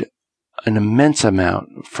learned an immense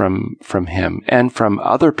amount from him and from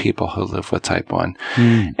other people who live with type 1.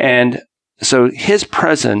 And so his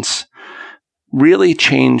presence really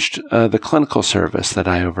changed the clinical service that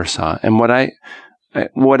I oversaw. And what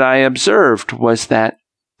I observed was that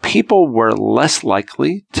people were less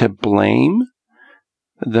likely to blame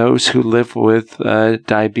those who live with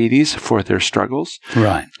diabetes for their struggles.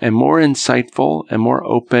 Right. And more insightful and more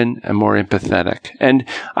open and more empathetic. And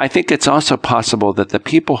I think it's also possible that the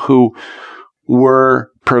people who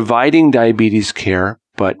were providing diabetes care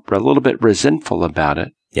but were a little bit resentful about it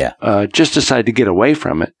just decided to get away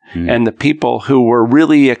from it. And the people who were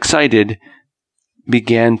really excited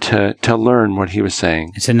began to learn what he was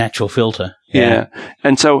saying. It's a natural filter. Yeah.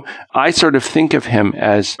 And so I sort of think of him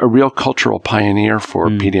as a real cultural pioneer for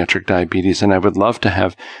pediatric diabetes, and I would love to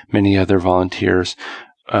have many other volunteers.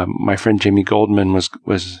 My friend Jamie Goldman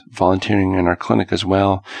was volunteering in our clinic as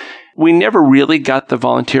well. We never really got the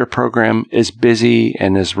volunteer program as busy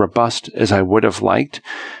and as robust as I would have liked.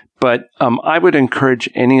 But I would encourage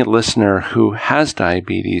any listener who has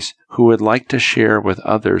diabetes who would like to share with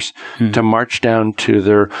others to march down to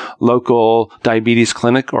their local diabetes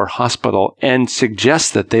clinic or hospital and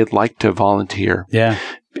suggest that they'd like to volunteer. Yeah.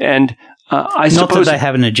 And I suppose... Not that they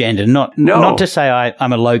have an agenda. Not to say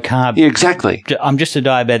I'm a low carb. Exactly. I'm just a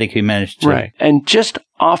diabetic who managed to... Right. And just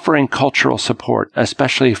offering cultural support,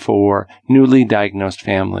 especially for newly diagnosed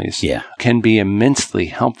families, can be immensely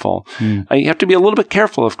helpful. You have to be a little bit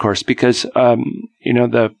careful, of course, because,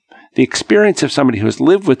 the experience of somebody who has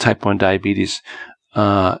lived with type 1 diabetes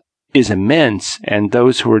is immense, and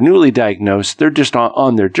those who are newly diagnosed, they're just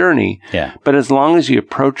on their journey. Yeah. But as long as you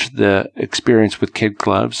approach the experience with kid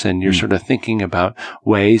gloves and you're sort of thinking about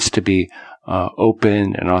ways to be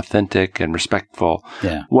open and authentic and respectful,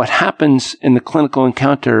 what happens in the clinical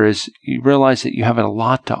encounter is you realize that you have a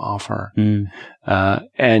lot to offer.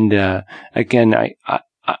 Again,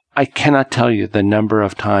 I cannot tell you the number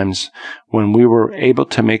of times when we were able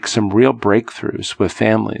to make some real breakthroughs with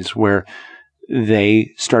families where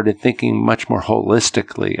they started thinking much more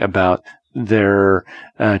holistically about their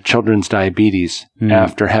children's diabetes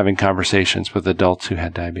after having conversations with adults who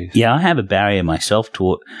had diabetes. Yeah, I have a barrier myself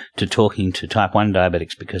to talking to type 1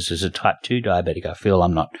 diabetics because as a type 2 diabetic, I feel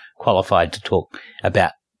I'm not qualified to talk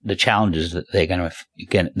about the challenges that they're going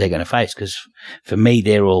to face because for me,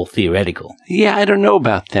 they're all theoretical. Yeah, I don't know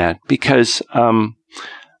about that because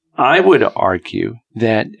I would argue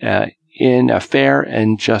that in a fair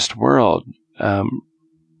and just world,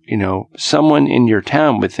 someone in your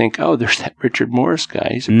town would think, oh, there's that Richard Morris guy.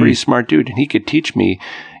 He's a pretty smart dude, and he could teach me,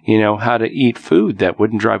 how to eat food that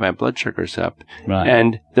wouldn't drive my blood sugars up. Right.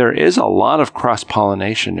 And there is a lot of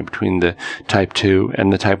cross-pollination in between the type 2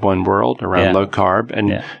 and the type 1 world around low carb.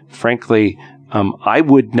 And frankly, I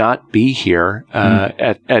would not be here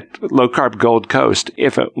at Low Carb Gold Coast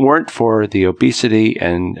if it weren't for the obesity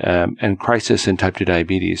and crisis in type 2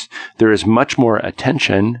 diabetes. There is much more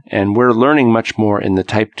attention, and we're learning much more in the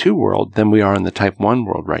type 2 world than we are in the type 1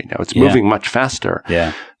 world right now. It's moving much faster.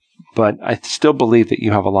 Yeah. But I still believe that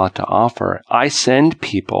you have a lot to offer. I send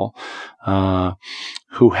people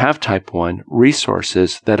who have type 1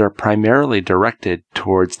 resources that are primarily directed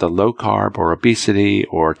towards the low carb or obesity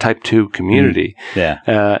or type 2 community.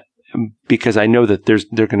 Because I know that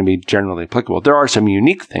they're going to be generally applicable. There are some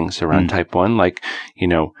unique things around type 1, like,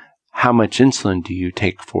 how much insulin do you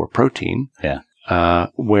take for protein?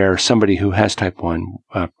 Where somebody who has type 1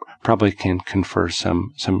 probably can confer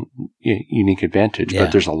some unique advantage,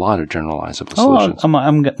 but there's a lot of generalizable solutions. I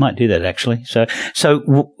might do that actually. So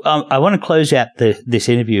I want to close out this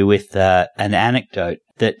interview with an anecdote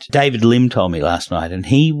that David Lim told me last night, and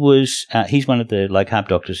he's one of the low carb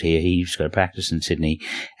doctors here. He's got a practice in Sydney,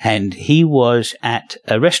 and he was at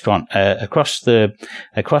a restaurant across the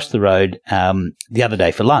road the other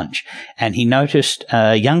day for lunch, and he noticed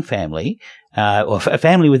a young family. Or a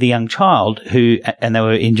family with a young child and they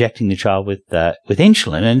were injecting the child with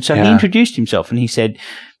insulin. And so he introduced himself and he said,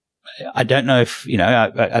 I don't know if,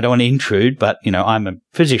 I don't want to intrude, but, I'm a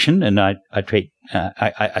physician and I treat,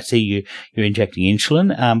 I see you're injecting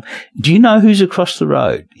insulin. Do you know who's across the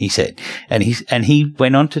road? He said. And he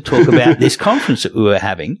went on to talk about this conference that we were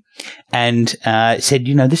having and, said,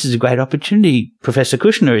 this is a great opportunity. Professor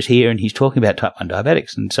Kushner is here and he's talking about type 1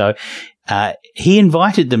 diabetics. And so, he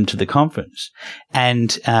invited them to the conference,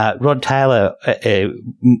 and Rod Taylor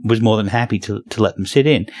was more than happy to let them sit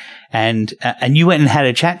in, and you went and had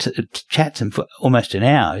a chat to them for almost an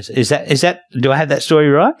hour. Is that? Do I have that story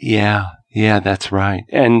right? Yeah, that's right.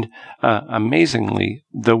 And amazingly,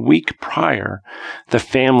 the week prior, the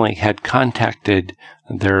family had contacted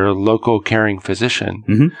their local caring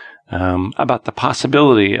physician about the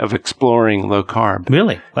possibility of exploring low carb.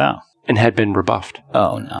 Really? Wow. And had been rebuffed.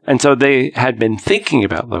 Oh, no. And so they had been thinking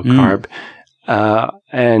about low carb,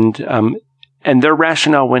 and their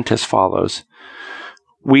rationale went as follows.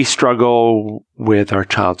 We struggle with our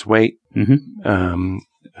child's weight,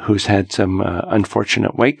 who's had some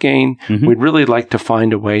unfortunate weight gain. We'd really like to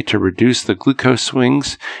find a way to reduce the glucose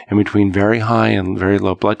swings in between very high and very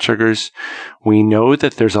low blood sugars. We know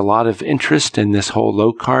that there's a lot of interest in this whole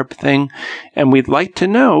low carb thing, and we'd like to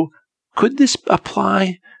know, could this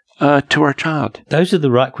apply to our child? Those are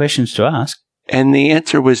the right questions to ask. And the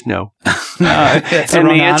answer was no. No, that's the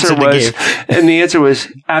wrong answer to give. And the answer was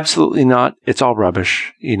absolutely not. It's all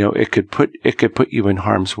rubbish. It could put you in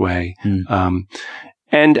harm's way.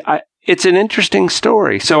 It's an interesting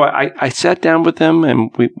story. So I sat down with them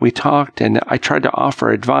and we talked and I tried to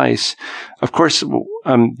offer advice. Of course,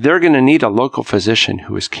 they're going to need a local physician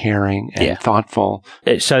who is caring and thoughtful.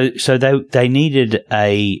 So they needed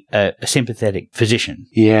a sympathetic physician.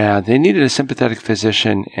 Yeah, they needed a sympathetic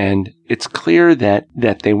physician, and it's clear that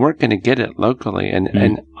they weren't going to get it locally.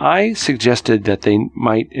 And I suggested that they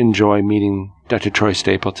might enjoy meeting Dr. Troy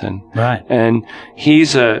Stapleton. Right. And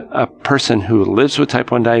he's a person who lives with type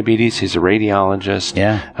 1 diabetes. He's a radiologist.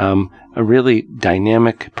 Yeah. A really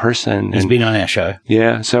dynamic person. He's been on our show.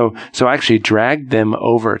 Yeah. So I actually dragged them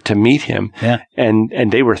over to meet him. Yeah.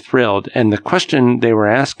 And they were thrilled. And the question they were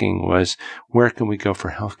asking was, where can we go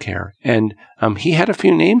for healthcare? And he had a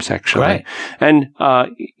few names, actually. Right. And,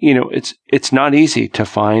 it's not easy to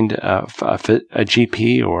find a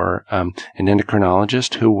GP or an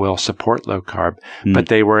endocrinologist who will support low carb, but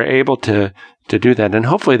they were able to do that. And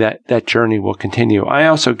hopefully that journey will continue. I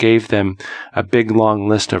also gave them a big, long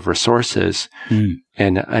list of resources.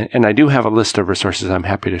 And I do have a list of resources I'm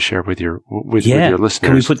happy to share with your listeners.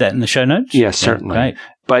 Can we put that in the show notes? Yes, certainly. Great.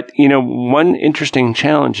 But, one interesting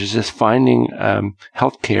challenge is just finding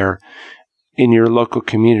healthcare in your local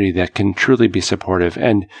community that can truly be supportive.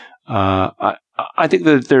 And I think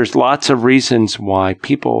that there's lots of reasons why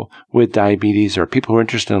people with diabetes or people who are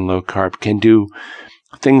interested in low carb can do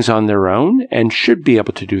things on their own and should be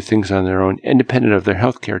able to do things on their own independent of their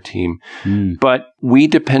healthcare team. But we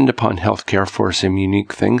depend upon healthcare for some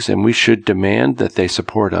unique things, and we should demand that they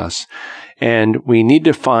support us. And we need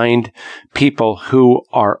to find people who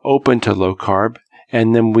are open to low carb,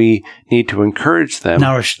 and then we need to encourage them.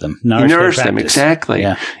 Nourish them. Nourish them, exactly.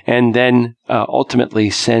 Yeah. And then ultimately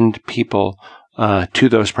send people to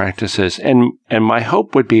those practices. And my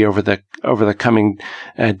hope would be over the coming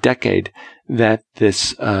decade that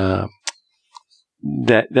this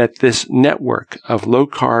this network of low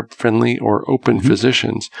carb friendly or open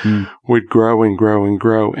physicians would grow and grow and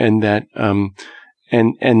grow, and that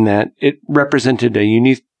it represented a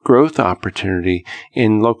unique growth opportunity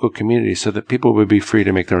in local communities so that people would be free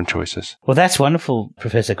to make their own choices. Well, that's wonderful,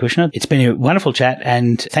 Professor Kushner. It's been a wonderful chat,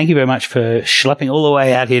 and thank you very much for schlepping all the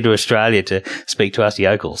way out here to Australia to speak to us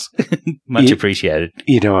yokels. Much appreciated.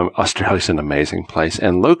 Australia's an amazing place,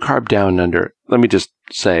 and Low Carb Down Under, let me just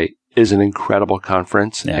say, is an incredible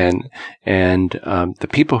conference, and the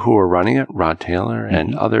people who are running it, Rod Taylor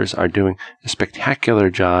and others, are doing a spectacular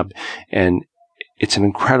job, and it's an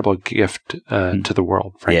incredible gift to the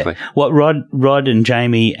world, frankly. Yeah. What Rod and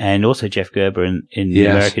Jamie and also Jeff Gerber in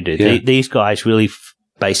America do, these guys really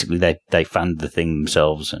basically they fund the thing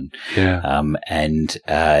themselves, and they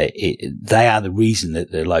are the reason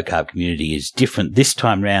that the low carb community is different this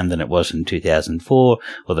time round than it was in 2004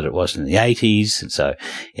 or that it was in the 80s. And so,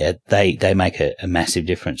 they make a massive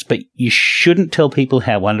difference. But you shouldn't tell people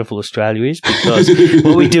how wonderful Australia is, because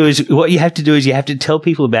what you have to do is you have to tell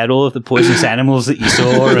people about all of the poisonous animals that you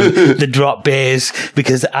saw and the drop bears,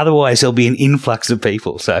 because otherwise there'll be an influx of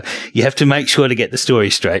people. So you have to make sure to get the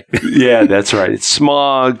story straight. Yeah, that's right. It's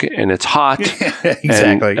smog and it's hot.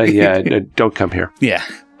 Exactly. And, don't come here. Yeah.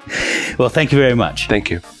 Well, thank you very much.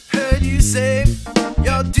 Thank you. Heard you say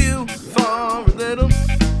you're due for a little.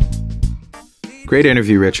 Great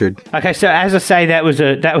interview, Richard. Okay, so as I say, that was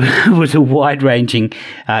a wide-ranging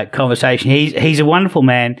conversation. He's a wonderful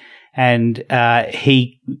man, and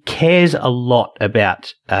he cares a lot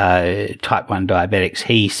about type 1 diabetics.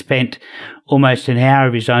 He spent almost an hour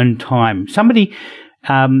of his own time. Somebody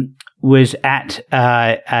was at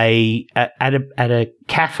a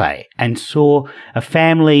cafe and saw a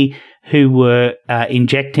family who were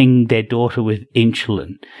injecting their daughter with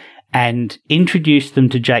insulin, and introduced them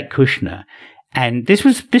to Jake Kushner. And this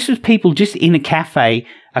was people just in a cafe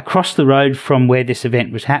across the road from where this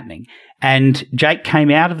event was happening. And Jake came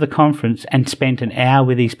out of the conference and spent an hour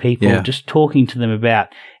with these people, just talking to them about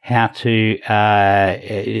how to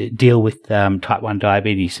deal with type 1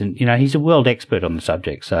 diabetes. And, he's a world expert on the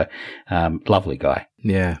subject. So, lovely guy.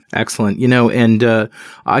 Yeah, excellent. And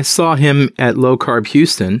I saw him at Low Carb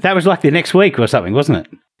Houston. That was like the next week or something, wasn't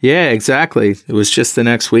it? Yeah, exactly. It was just the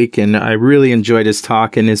next week, and I really enjoyed his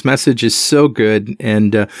talk, and his message is so good.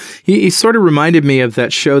 And he sort of reminded me of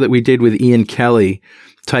that show that we did with Ian Kelly,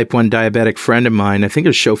 type 1 diabetic friend of mine. I think it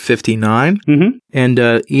was show 59. Mm-hmm. And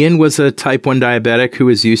Ian was a type 1 diabetic who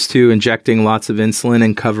was used to injecting lots of insulin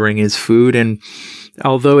and covering his food. And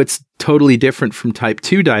although it's totally different from type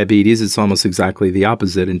 2 diabetes, it's almost exactly the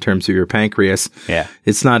opposite in terms of your pancreas. Yeah.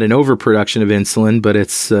 It's not an overproduction of insulin, but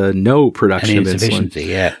it's no production of insulin.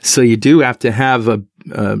 Yeah. So you do have to have a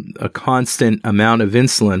constant amount of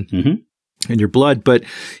insulin in your blood. But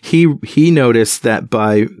he noticed that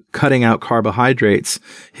by cutting out carbohydrates,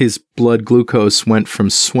 his blood glucose went from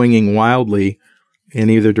swinging wildly in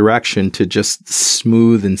either direction to just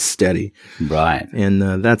smooth and steady. Right. And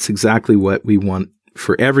that's exactly what we want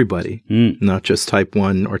for everybody, not just type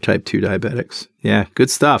 1 or type 2 diabetics. Yeah, good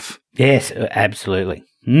stuff. Yes, absolutely.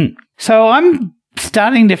 So I'm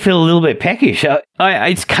starting to feel a little bit peckish.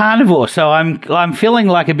 It's carnivore, so I'm feeling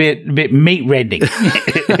like a bit meat rending.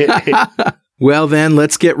 Well, then,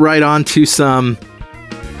 let's get right on to some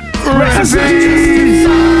recipes.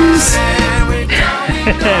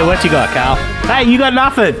 What you got, Carl? Hey, you got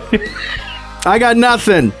nothing. I got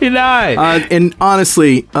nothing. And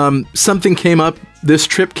honestly, something came up. This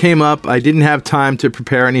trip came up. I didn't have time to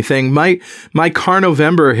prepare anything. My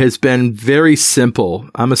Carnovember has been very simple.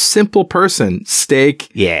 I'm a simple person.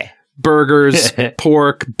 Steak, burgers,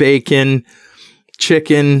 pork, bacon,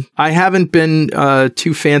 chicken. I haven't been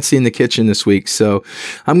too fancy in the kitchen this week, so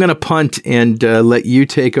I'm going to punt and let you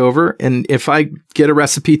take over. And if I get a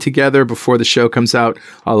recipe together before the show comes out,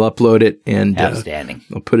 I'll upload it and outstanding.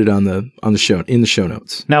 I'll put it on the show in the show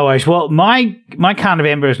notes. No worries. Well, my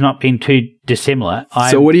Carnovember has not been too dissimilar.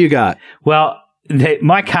 So what do you got? Well,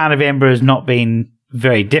 my Carnovember has not been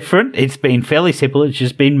very different. It's been fairly simple. It's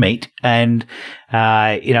just been meat. And,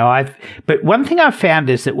 but one thing I've found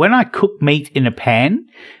is that when I cook meat in a pan,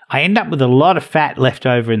 I end up with a lot of fat left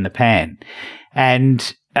over in the pan.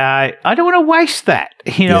 And, I don't want to waste that.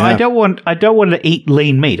 I don't want to eat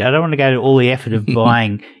lean meat. I don't want to go to all the effort of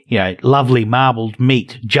buying, lovely marbled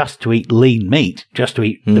meat just to eat lean meat, just to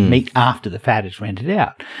eat the meat after the fat is rendered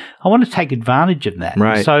out. I want to take advantage of that.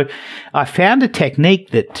 Right. So I found a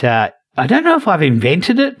technique that, I don't know if I've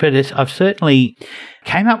invented it, but I've certainly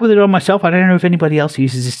came up with it on myself. I don't know if anybody else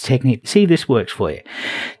uses this technique. See if this works for you.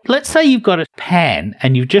 Let's say you've got a pan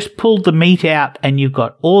and you've just pulled the meat out and you've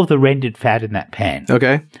got all of the rendered fat in that pan.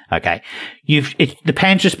 Okay. The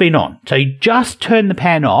pan's just been on. So you just turn the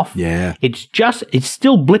pan off. Yeah. It's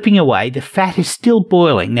still blipping away. The fat is still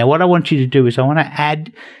boiling. Now, what I want you to do is I want to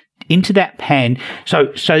add into that pan.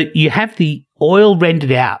 So you have the oil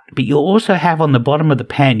rendered out, but you also have on the bottom of the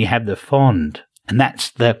pan, you have the fond. And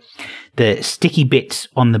that's the sticky bits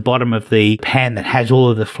on the bottom of the pan that has all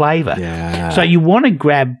of the flavor. Yeah. So you want to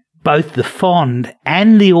grab both the fond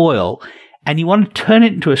and the oil and you want to turn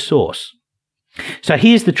it into a sauce. So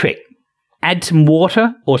here's the trick. Add some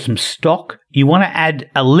water or some stock. You want to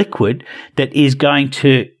add a liquid that is going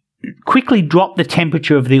to quickly drop the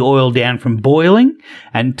temperature of the oil down from boiling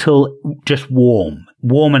until just warm.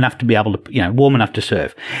 warm enough to be able to, warm enough to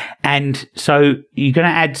serve. And so you're going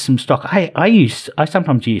to add some stock. I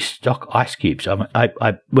sometimes use stock ice cubes.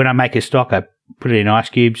 When I make a stock, I put it in ice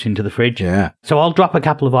cubes into the fridge. Yeah. So I'll drop a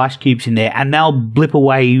couple of ice cubes in there and they'll blip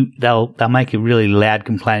away. They'll make a really loud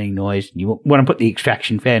complaining noise. You want to put the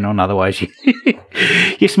extraction fan on, otherwise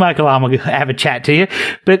your smoke alarm will have a chat to you.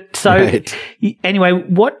 But so right. Anyway,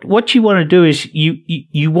 what you want to do is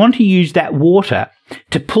you want to use that water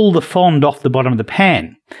to pull the fond off the bottom of the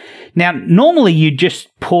pan. Now, normally you just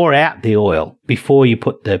pour out the oil before you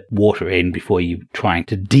put the water in, before you're trying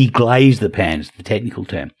to deglaze the pan, is the technical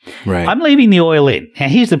term. Right. I'm leaving the oil in. Now,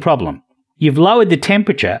 here's the problem. You've lowered the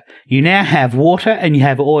temperature. You now have water and you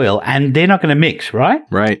have oil, and they're not going to mix, right?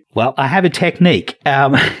 Right. Well, I have a technique.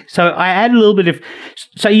 So I add a little bit of...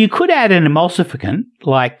 So you could add an emulsificant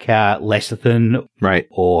like lecithin, right,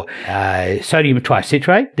 or sodium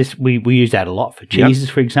tricitrate. This we use that a lot for cheeses,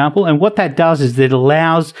 for example. And what that does is that it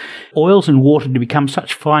allows oils and water to become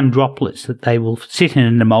such fine droplets that they will sit in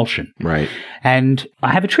an emulsion. Right. And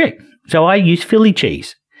I have a trick. So I use Philly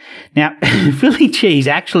cheese. Now, Philly cheese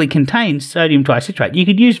actually contains sodium tricitrate. You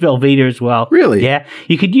could use Velveeta as well. Really? Yeah.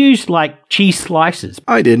 You could use like cheese slices.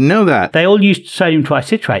 I didn't know that. They all used sodium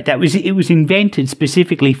tricitrate. It was invented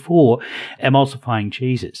specifically for emulsifying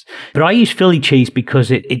cheeses. But I use Philly cheese because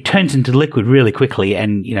it turns into liquid really quickly,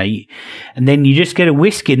 and and then you just get a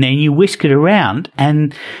whisk in there and you whisk it around,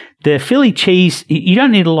 and the Philly cheese, you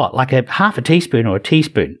don't need a lot, like a half a teaspoon or a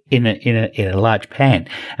teaspoon in a large pan.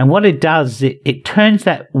 And what it does, it turns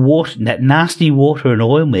that water, that nasty water and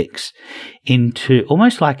oil mix, into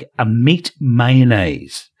almost like a meat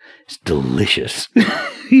mayonnaise. It's delicious.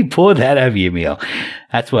 You pour that over your meal.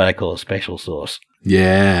 That's what I call a special sauce.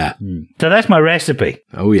 Yeah. So that's my recipe.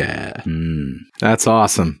 Oh, yeah. That's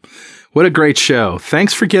awesome. What a great show.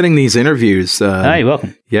 Thanks for getting these interviews. You're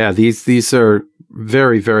welcome. Yeah, these are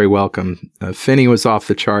very, very welcome. Finney was off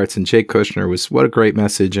the charts, and Jake Kushner what a great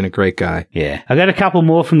message and a great guy. Yeah. I got a couple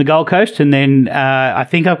more from the Gold Coast, and then I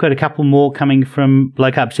think I've got a couple more coming from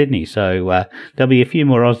Low Carb Sydney. So there'll be a few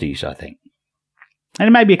more Aussies, I think.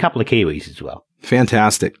 And maybe a couple of Kiwis as well.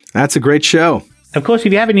 Fantastic. That's a great show. Of course,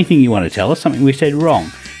 if you have anything you want to tell us, something we said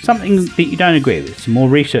wrong, something that you don't agree with, some more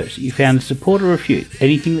research that you found to support or refute,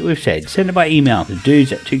 anything that we've said, send it by email to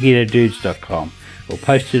dudes@2ketodudes.com. or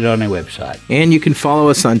post it on our website. And you can follow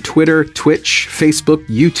us on Twitter, Twitch, Facebook,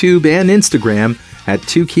 YouTube, and Instagram at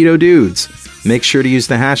 2KetoDudes. Make sure to use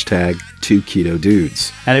the hashtag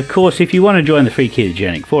 2KetoDudes. And of course, if you want to join the free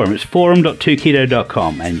ketogenic forum, it's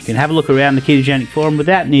forum.2keto.com, and you can have a look around the ketogenic forum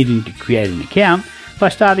without needing to create an account by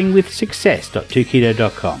starting with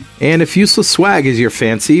success.2keto.com. And if useless swag is your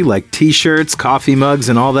fancy, like t-shirts, coffee mugs,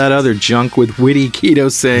 and all that other junk with witty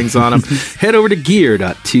keto sayings on them, head over to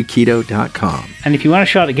gear.2keto.com. And if you want a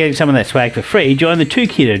shot at getting some of that swag for free, join the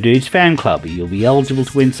 2Keto Dudes fan club. You'll be eligible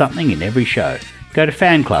to win something in every show. Go to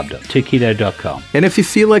fanclub.2keto.com. And if you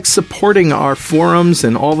feel like supporting our forums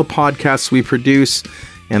and all the podcasts we produce,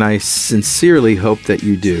 and I sincerely hope that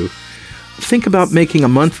you do, think about making a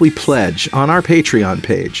monthly pledge on our Patreon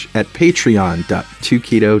page at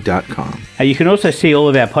patreon.2keto.com. You can also see all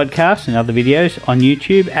of our podcasts and other videos on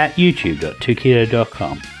YouTube at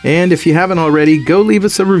youtube.2keto.com. And if you haven't already, go leave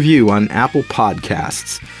us a review on Apple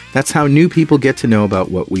Podcasts. That's how new people get to know about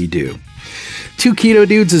what we do. 2 Keto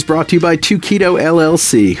Dudes is brought to you by 2 Keto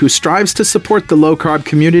LLC, who strives to support the low-carb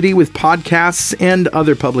community with podcasts and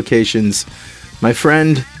other publications. My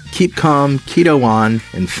friend, keep calm, keto on,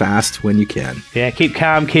 and fast when you can. Yeah, keep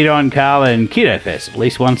calm, keto on, Carl, and Keto Fest at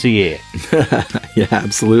least once a year. Yeah,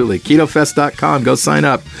 absolutely. KetoFest.com. Go sign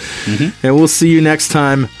up. And we'll see you next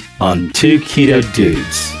time on 2 Keto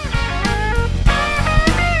Dudes.